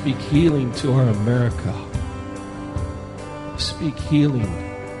 I speak healing to our America. I speak healing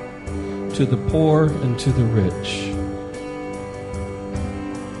to the poor and to the rich.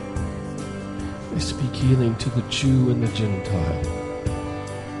 I speak healing to the Jew and the Gentile,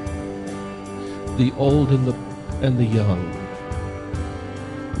 the old and the young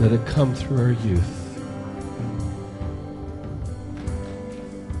that have come through our youth.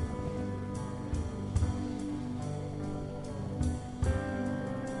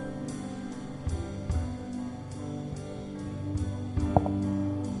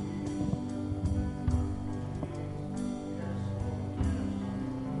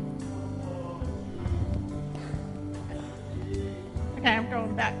 Okay, I'm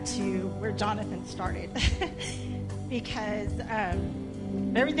going back to where Jonathan started because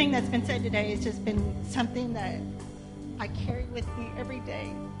everything that's been said today has just been something that I carry with me every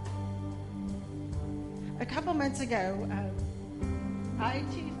day. A couple months ago, I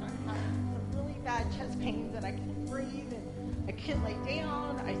too started having some really bad chest pains and I couldn't breathe and I couldn't lay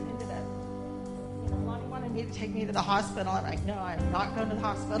down. I ended up, Lonnie wanted me to take me to the hospital. I'm like, no, I'm not going to the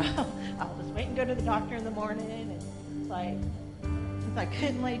hospital. I'll just wait and go to the doctor in the morning. And it's like, since I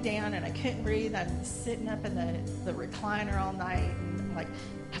couldn't lay down and I couldn't breathe, I'm sitting up in the recliner all night. And I'm like,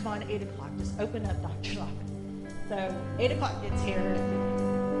 come on, 8 o'clock, just open up doctor's office. So 8 o'clock gets here.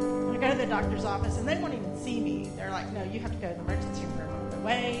 And I go to the doctor's office and they won't even see me. They're like, no, you have to go to the emergency room right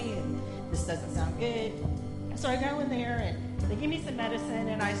away. And this doesn't sound good. So I go in there and they give me some medicine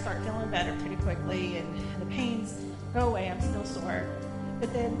and I start feeling better pretty quickly and the pains go away. I'm still sore.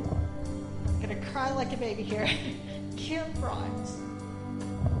 But then I'm going to cry like a baby here. Kim brought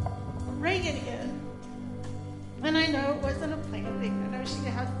Reagan in. And I know it wasn't a planned thing. I know she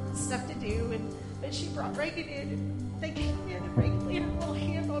had stuff to do. But she brought Reagan in. And they came in and Reagan laid her little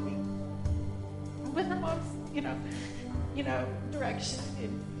hand on me with her mom's, direction.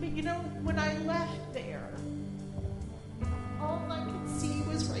 But when I left there, all I could see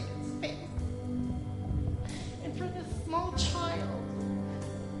was Reagan's face. And for this small child,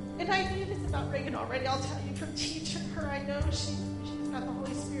 and I knew this about Reagan already, I'll tell you from teaching her, I know she's got the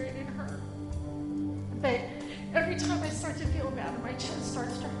Holy Spirit in her. But every time I start to feel bad and my chest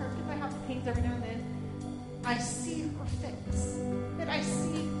starts to hurt, because I have the pains every now and then, I see her face. And I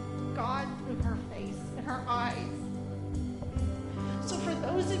see God through her face and her eyes. So for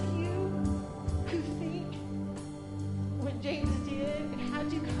those of you who think what James did and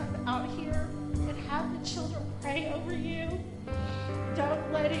had you come out here and have the children pray over you,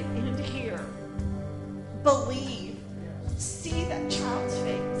 don't let it end here. Believe. See that child's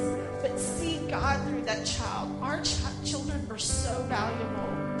face, but see God through that child. Our children are so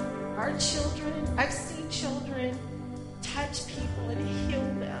valuable. Our children, I've seen children touch people and heal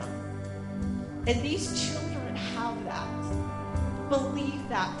them. And these children have that. Believe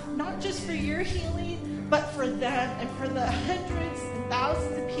that. Not just for your healing, but for them and for the hundreds and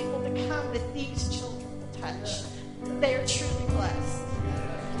thousands of people that come that these children will touch. They are truly blessed.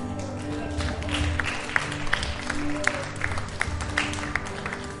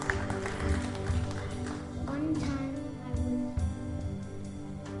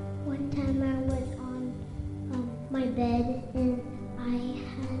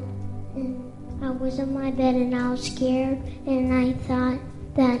 was in my bed and I was scared, and I thought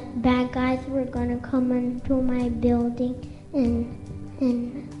that bad guys were gonna come into my building,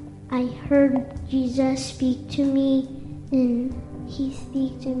 and I heard Jesus speak to me, and he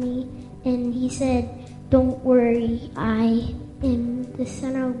spoke to me, and he said, "Don't worry, I am the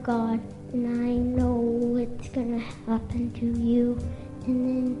Son of God, and I know what's gonna happen to you." And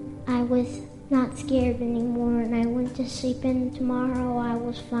then I was not scared anymore, and I went to sleep, and tomorrow I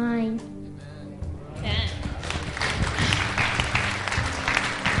was fine.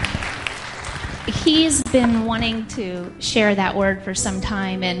 He's been wanting to share that word for some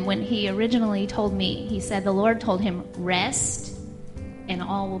time, and when he originally told me, he said the Lord told him, "Rest, and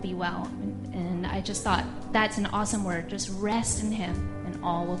all will be well." And I just thought, that's an awesome word. Just rest in him, and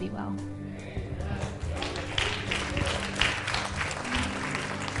all will be well.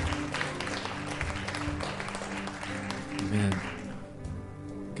 Amen.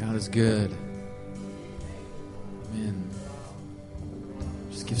 God is good. Amen.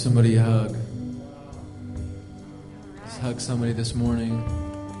 Just give somebody a hug. Just hug somebody this morning.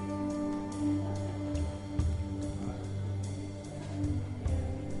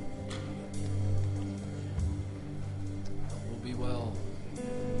 We'll be well.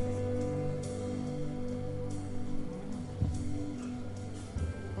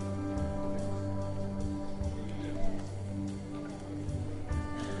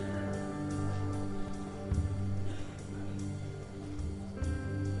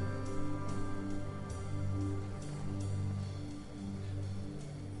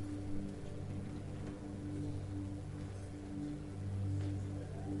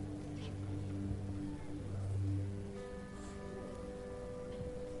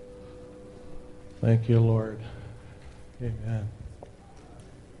 Thank you, Lord. Amen.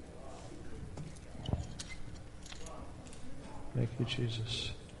 Thank you,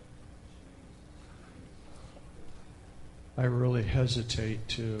 Jesus. I really hesitate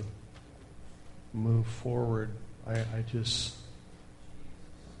to move forward. I just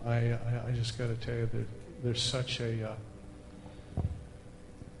got to tell you that there's such an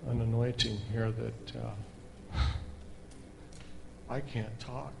anointing here that I can't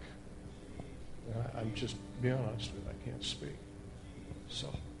talk. I'm just being honest with you, I can't speak. So.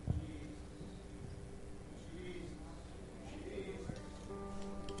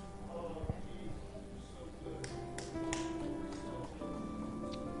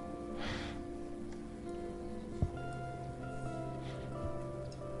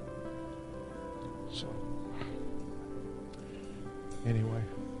 Anyway.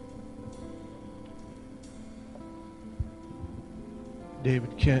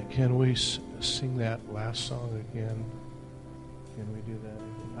 David, can we sing that last song again? Can we do that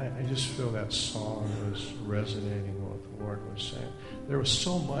again? I just feel that song was resonating with what the Lord was saying. There was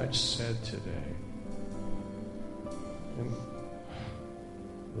so much said today. And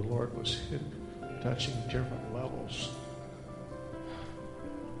the Lord was touching different levels.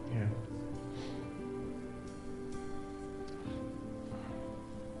 And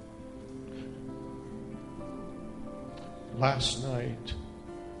last night,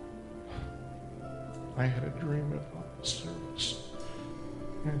 I had a dream about the service.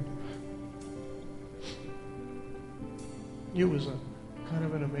 And it was a kind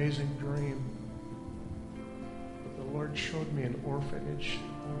of an amazing dream. But the Lord showed me an orphanage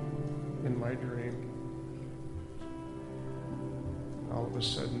in my dream. And all of a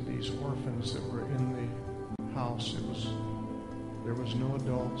sudden, these orphans that were in the house, there was no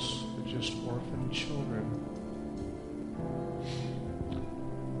adults, but just orphan children.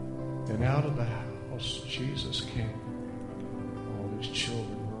 And out of the house, Jesus came. All these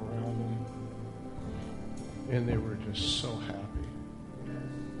children were around him. And they were just so happy.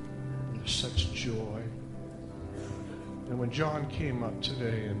 There's such joy. And when John came up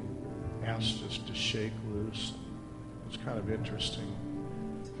today and asked us to shake loose, it was kind of interesting.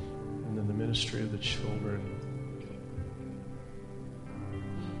 And then the ministry of the children.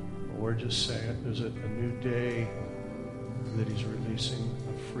 We're just saying there's a new day that he's releasing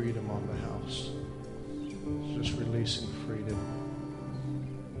a freedom on the house. He's just releasing freedom.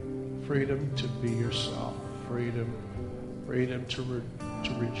 Freedom to be yourself. Freedom to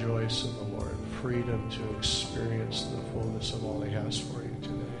rejoice in the Lord. Freedom to experience the fullness of all he has for you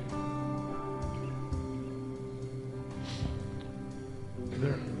today.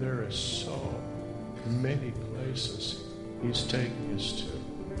 There is so many places he's taking us to.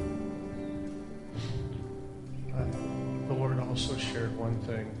 The Lord also shared one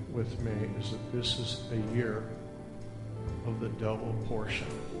thing with me, is that this is a year of the double portion.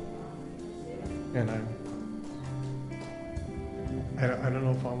 And I don't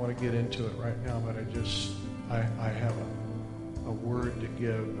know if I want to get into it right now, but I have a word to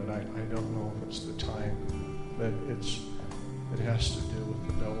give, and I don't know if it's the time, but it has to do with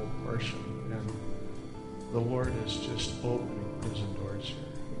the double portion, and the Lord is just opening prison doors here.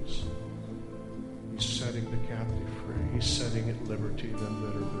 He's setting the captive free. He's setting at liberty them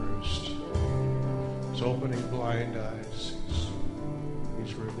that are bruised. He's opening blind eyes.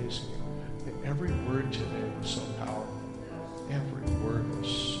 He's releasing it. And every word today was so powerful. Every word was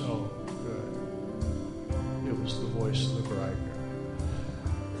so good. It was the voice of the bridegroom.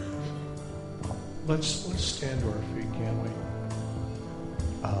 Let's stand to our feet, can we?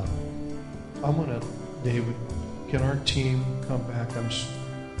 I'm gonna, David. Can our team come back?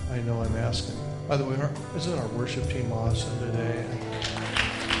 I know I'm asking. By the way, isn't our worship team awesome today?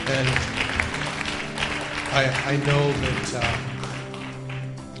 And I know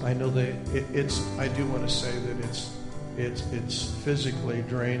that it's. I do want to say that it's physically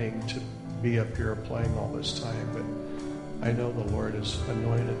draining to be up here playing all this time, but I know the Lord has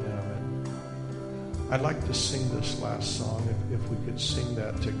anointed them. And I'd like to sing this last song if we could sing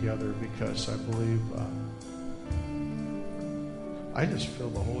that together, because I believe. I just feel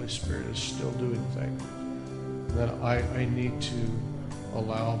the Holy Spirit is still doing things. That I need to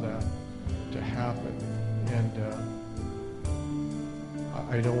allow that to happen. And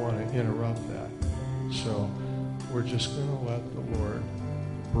I don't want to interrupt that. So we're just going to let the Lord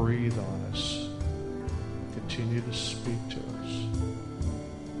breathe on us. Continue to speak to us.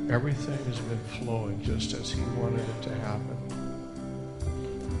 Everything has been flowing just as He wanted it to happen.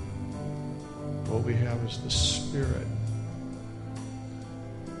 What we have is the Spirit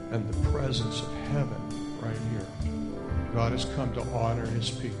and the presence of heaven right here. God has come to honor His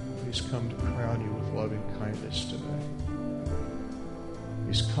people. He's come to crown you with loving kindness today.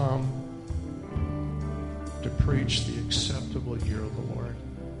 He's come to preach the acceptable year of the Lord,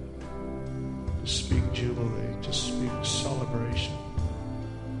 to speak jubilee, to speak celebration,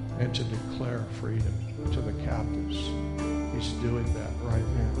 and to declare freedom to the captives. He's doing that right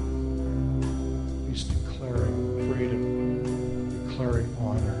now. He's declaring freedom, declaring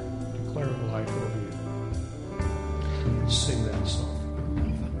honor, declaring life over you. Let's sing that song.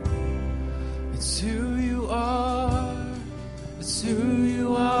 It's who you are. It's who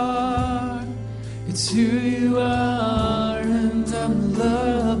you are. It's who you are, and I'm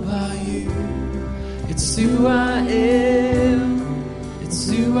loved by you. It's who I am. It's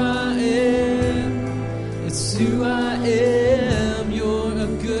who I am. It's who I am. You're a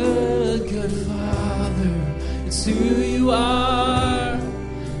good, good Father. It's who you are.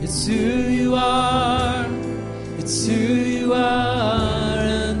 It's who you are. It's who you are,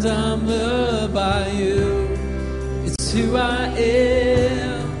 and I'm loved by you. It's who I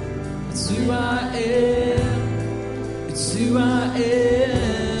am. It's who I am. It's who I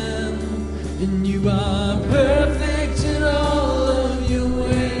am. And you are perfect in all of your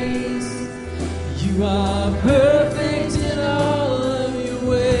ways. You are perfect in all of your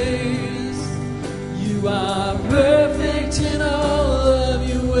ways. You are perfect in all of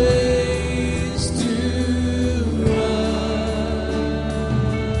your ways to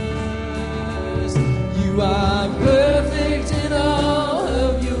us. You are perfect in all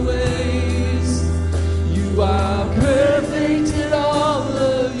of your ways. You are perfect in all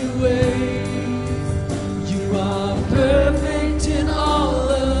of your ways. You are perfect in all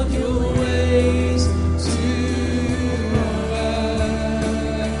of your ways to us.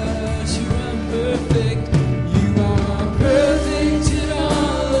 You are perfect. You are perfect in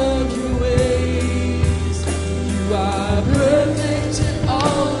all of your ways. You are perfect in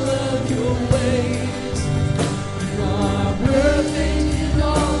all of your ways. You are perfect in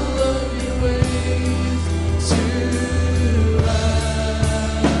all of your ways to us.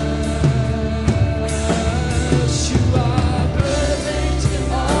 You are perfect in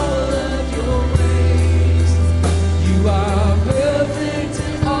all of your ways. You are perfect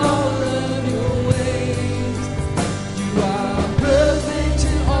in all of your ways. You are perfect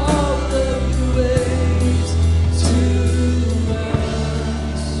in all of your ways to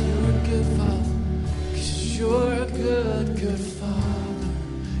us. You're a good Father, 'cause you're a good, good Father.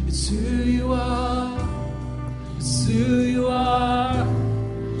 It's who you are. It's who you are.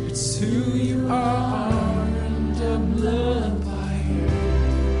 It's who you are, and I'm loved by you.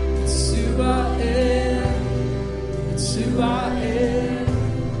 It's who I am. It's who I am.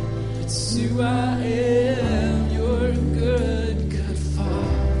 It's who I am. You're a good, good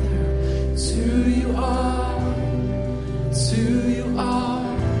Father. It's who you are. It's who you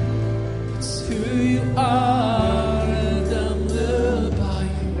are. It's who you are, and I'm loved by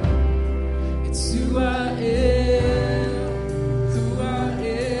you. It's who I am. Who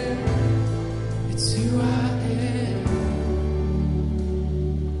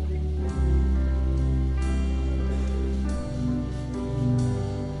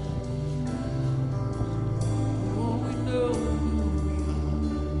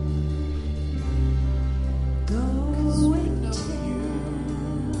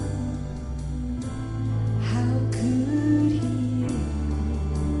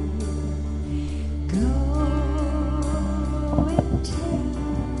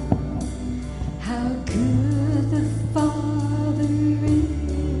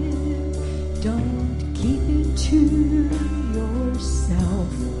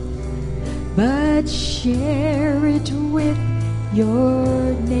share it with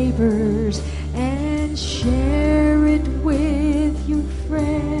your neighbors and share it with your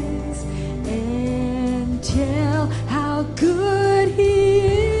friends and tell how good He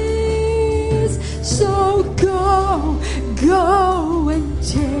is. So go and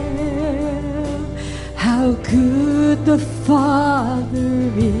tell how good the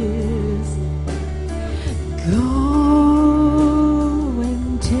Father is. Go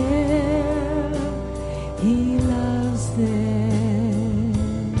and tell He loves them.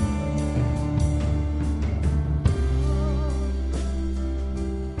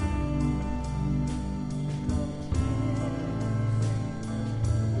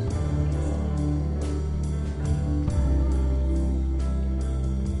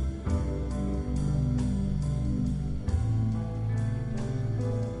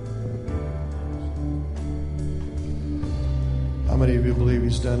 How many of you believe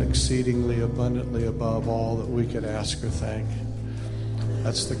He's done exceedingly abundantly above all that we could ask or think?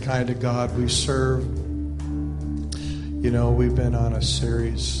 That's the kind of God we serve. You know, we've been on a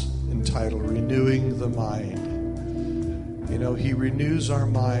series entitled Renewing the Mind. You know, He renews our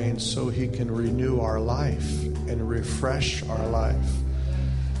mind so He can renew our life and refresh our life.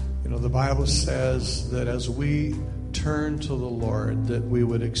 You know, the Bible says that as we turn to the Lord, that we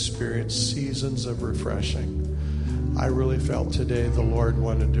would experience seasons of refreshing. I really felt today the Lord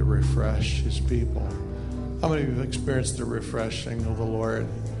wanted to refresh His people. How many of you have experienced the refreshing of the Lord?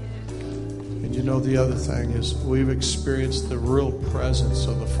 And you know, the other thing is we've experienced the real presence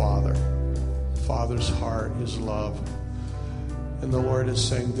of the Father. Father's heart, His love. And the Lord is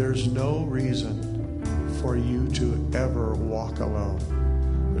saying there's no reason for you to ever walk alone.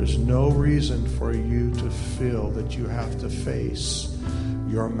 There's no reason for you to feel that you have to face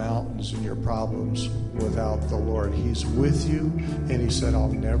your mountains and your problems without the Lord. He's with you, and He said, I'll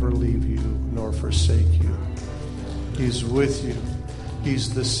never leave you nor forsake you. He's with you.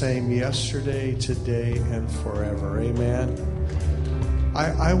 He's the same yesterday, today, and forever. Amen.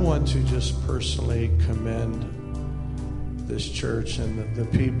 I want to just personally commend this church and the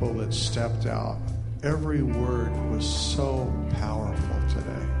people that stepped out. Every word was so powerful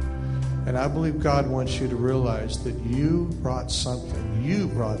today. And I believe God wants you to realize that you brought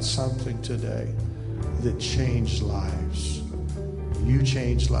something today that changed lives. You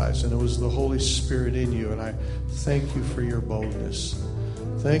changed lives, and it was the Holy Spirit in you. And I thank you for your boldness.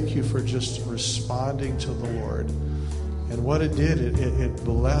 Thank you for just responding to the Lord. And what it did, it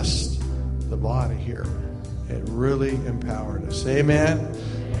blessed the body here. It really empowered us. Amen.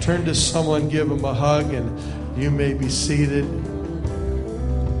 Turn to someone, give them a hug, and you may be seated.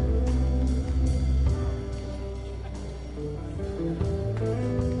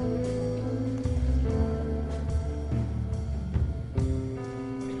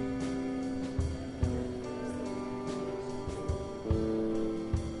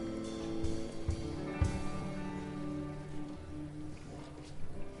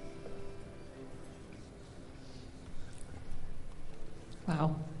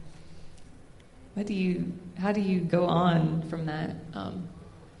 Wow. How do you go on from that?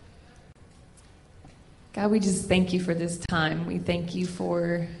 God, we just thank you for this time. We thank you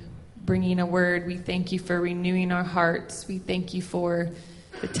for bringing a word. We thank you for renewing our hearts. We thank you for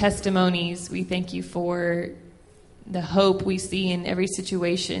the testimonies. We thank you for the hope we see in every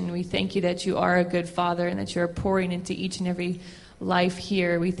situation. We thank you that you are a good Father and that you are pouring into each and every life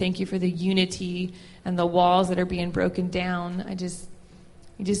here. We thank you for the unity and the walls that are being broken down.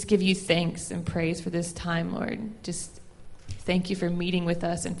 We just give you thanks and praise for this time, Lord. Just thank you for meeting with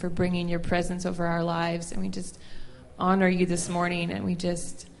us and for bringing your presence over our lives. And we just honor you this morning, and we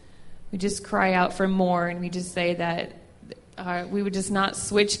just cry out for more. And we just say that we would just not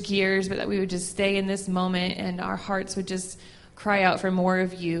switch gears, but that we would just stay in this moment, and our hearts would just cry out for more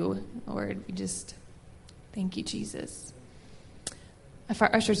of you, Lord. We just thank you, Jesus. If our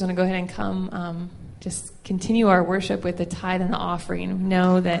ushers want to go ahead and come, just continue our worship with the tithe and the offering.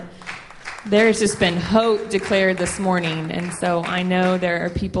 Know that there has just been hope declared this morning. And so I know there are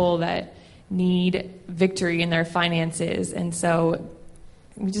people that need victory in their finances. And so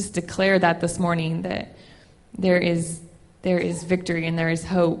we just declare that this morning, that there is victory and there is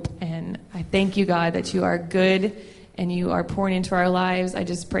hope. And I thank you, God, that you are good and you are pouring into our lives. I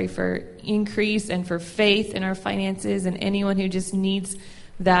just pray for increase and for faith in our finances, and anyone who just needs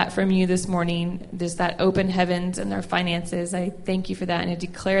that from you this morning, just that open heavens and their finances. I thank you for that, and I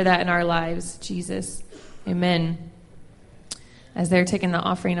declare that in our lives, Jesus. Amen. As they're taking the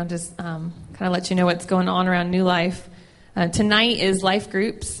offering, I'll just kind of let you know what's going on around New Life. Tonight is life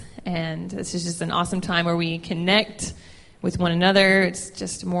groups, and this is just an awesome time where we connect. with one another. It's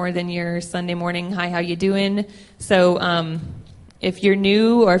just more than your Sunday morning, hi, how you doing? So if you're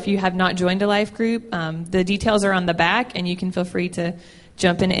new or if you have not joined a life group, the details are on the back, and you can feel free to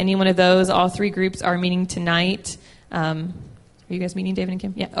jump into any one of those. All 3 groups are meeting tonight. Are you guys meeting, David and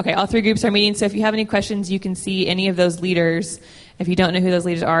Kim? Yeah. Okay. All 3 groups are meeting. So if you have any questions, you can see any of those leaders. If you don't know who those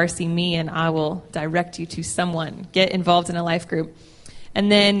leaders are, see me, and I will direct you to someone. Get involved in a life group. And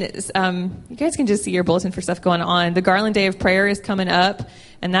then you guys can just see your bulletin for stuff going on. The Garland Day of Prayer is coming up,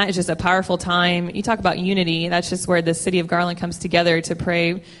 and that is just a powerful time. You talk about unity. That's just where the city of Garland comes together to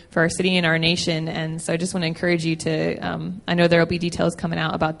pray for our city and our nation. And so I just want to encourage you to, I know there will be details coming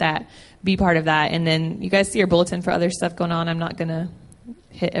out about that. Be part of that. And then you guys see your bulletin for other stuff going on. I'm not going to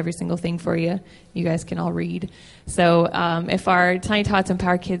hit every single thing for you. You guys can all read. So if our Tiny Tots and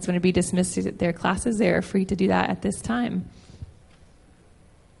Power Kids want to be dismissed to their classes, they are free to do that at this time.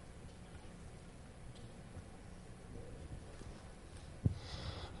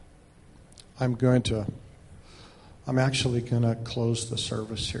 I'm actually going to close the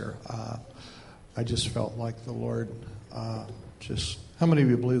service here. I just felt like the Lord how many of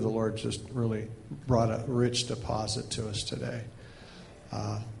you believe the Lord just really brought a rich deposit to us today?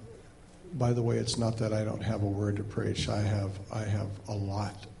 By the way, it's not that I don't have a word to preach. I have a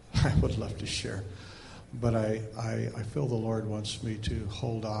lot I would love to share. But I feel the Lord wants me to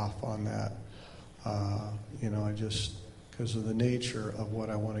hold off on that. Because of the nature of what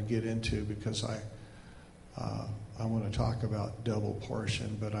I want to get into, because I want to talk about double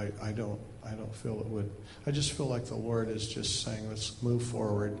portion, but I don't feel it would. I just feel like the Lord is just saying, let's move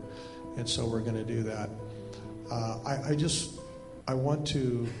forward, and so we're going to do that. I want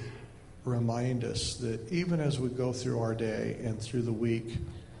to remind us that even as we go through our day and through the week,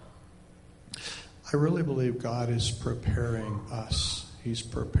 I really believe God is preparing us. He's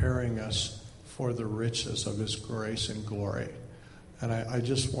preparing us for the riches of His grace and glory. And I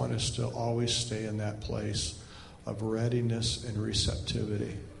just want us to always stay in that place of readiness and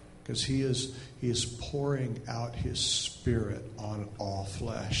receptivity, because He is pouring out His Spirit on all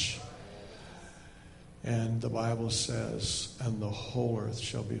flesh. And the Bible says, and the whole earth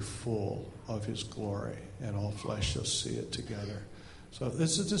shall be full of His glory, and all flesh shall see it together. So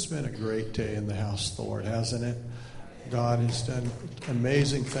this has just been a great day in the house of the Lord, hasn't it? God has done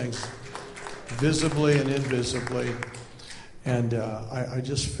amazing things, visibly and invisibly. And I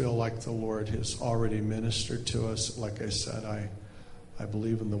just feel like the Lord has already ministered to us. Like I said, I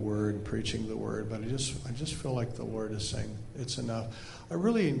believe in the Word, preaching the Word, but I just feel like the Lord is saying it's enough. I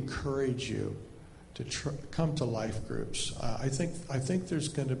really encourage you to come to life groups. I think there's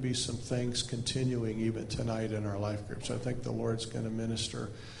going to be some things continuing even tonight in our life groups. I think the Lord's going to minister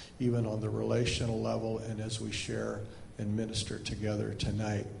even on the relational level, and as we share and minister together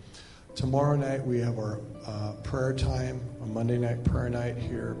tonight. Tomorrow night we have our prayer time, a Monday night prayer night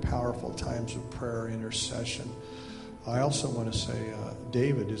here, powerful times of prayer, intercession. I also want to say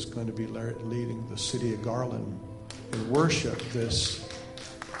David is going to be leading the city of Garland in worship this,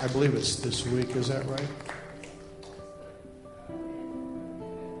 I believe it's this week, is that right?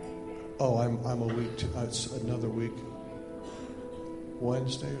 Oh, I'm a week, it's another week.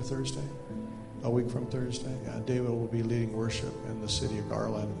 Wednesday or Thursday? A week from Thursday. David will be leading worship in the city of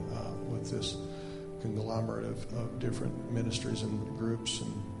Garland with this conglomerate of different ministries and groups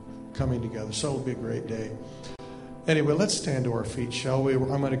and coming together. So it'll be a great day. Anyway, let's stand to our feet, shall we?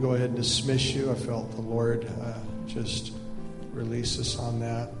 I'm going to go ahead and dismiss you. I felt the Lord just release us on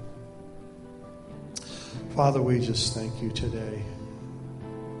that. Father, we just thank you today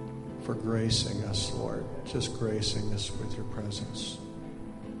for gracing us, Lord, just gracing us with your presence.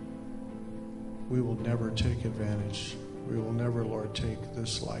 We will never take advantage. We will never, Lord, take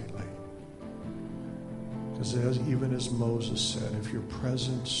this lightly. Because even as Moses said, if your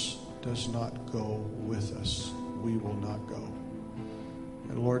presence does not go with us, we will not go.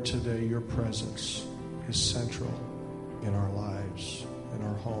 And Lord, today your presence is central in our lives, in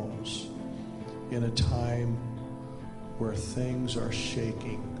our homes, in a time where things are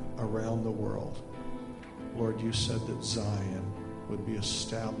shaking around the world. Lord, you said that Zion would be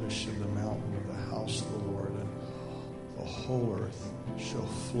established in the mountain of the house of the Lord, and the whole earth shall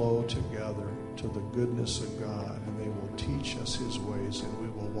flow together to the goodness of God, and they will teach us his ways, and we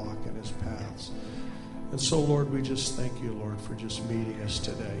will walk in his paths. And so, Lord, we just thank you, Lord, for just meeting us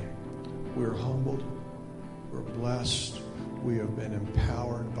today. We're humbled. We're blessed. We have been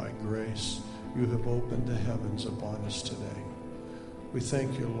empowered by grace. You have opened the heavens upon us today. We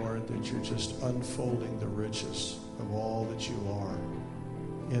thank you, Lord, that you're just unfolding the riches of all that you are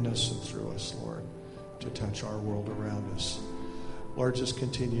in us and through us, Lord, to touch our world around us. Lord, just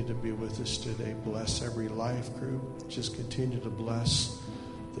continue to be with us today. Bless every life group. Just continue to bless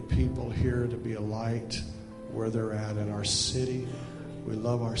the people here to be a light where they're at in our city. We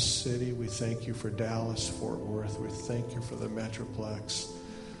love our city. We thank you for Dallas, Fort Worth. We thank you for the Metroplex.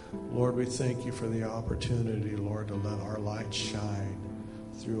 Lord, we thank you for the opportunity, Lord, to let our light shine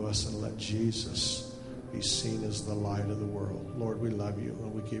through us and let Jesus be seen as the light of the world. Lord, we love you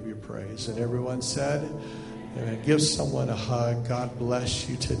and we give you praise. And everyone said, amen. Give someone a hug. God bless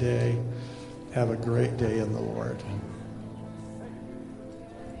you today. Have a great day in the Lord.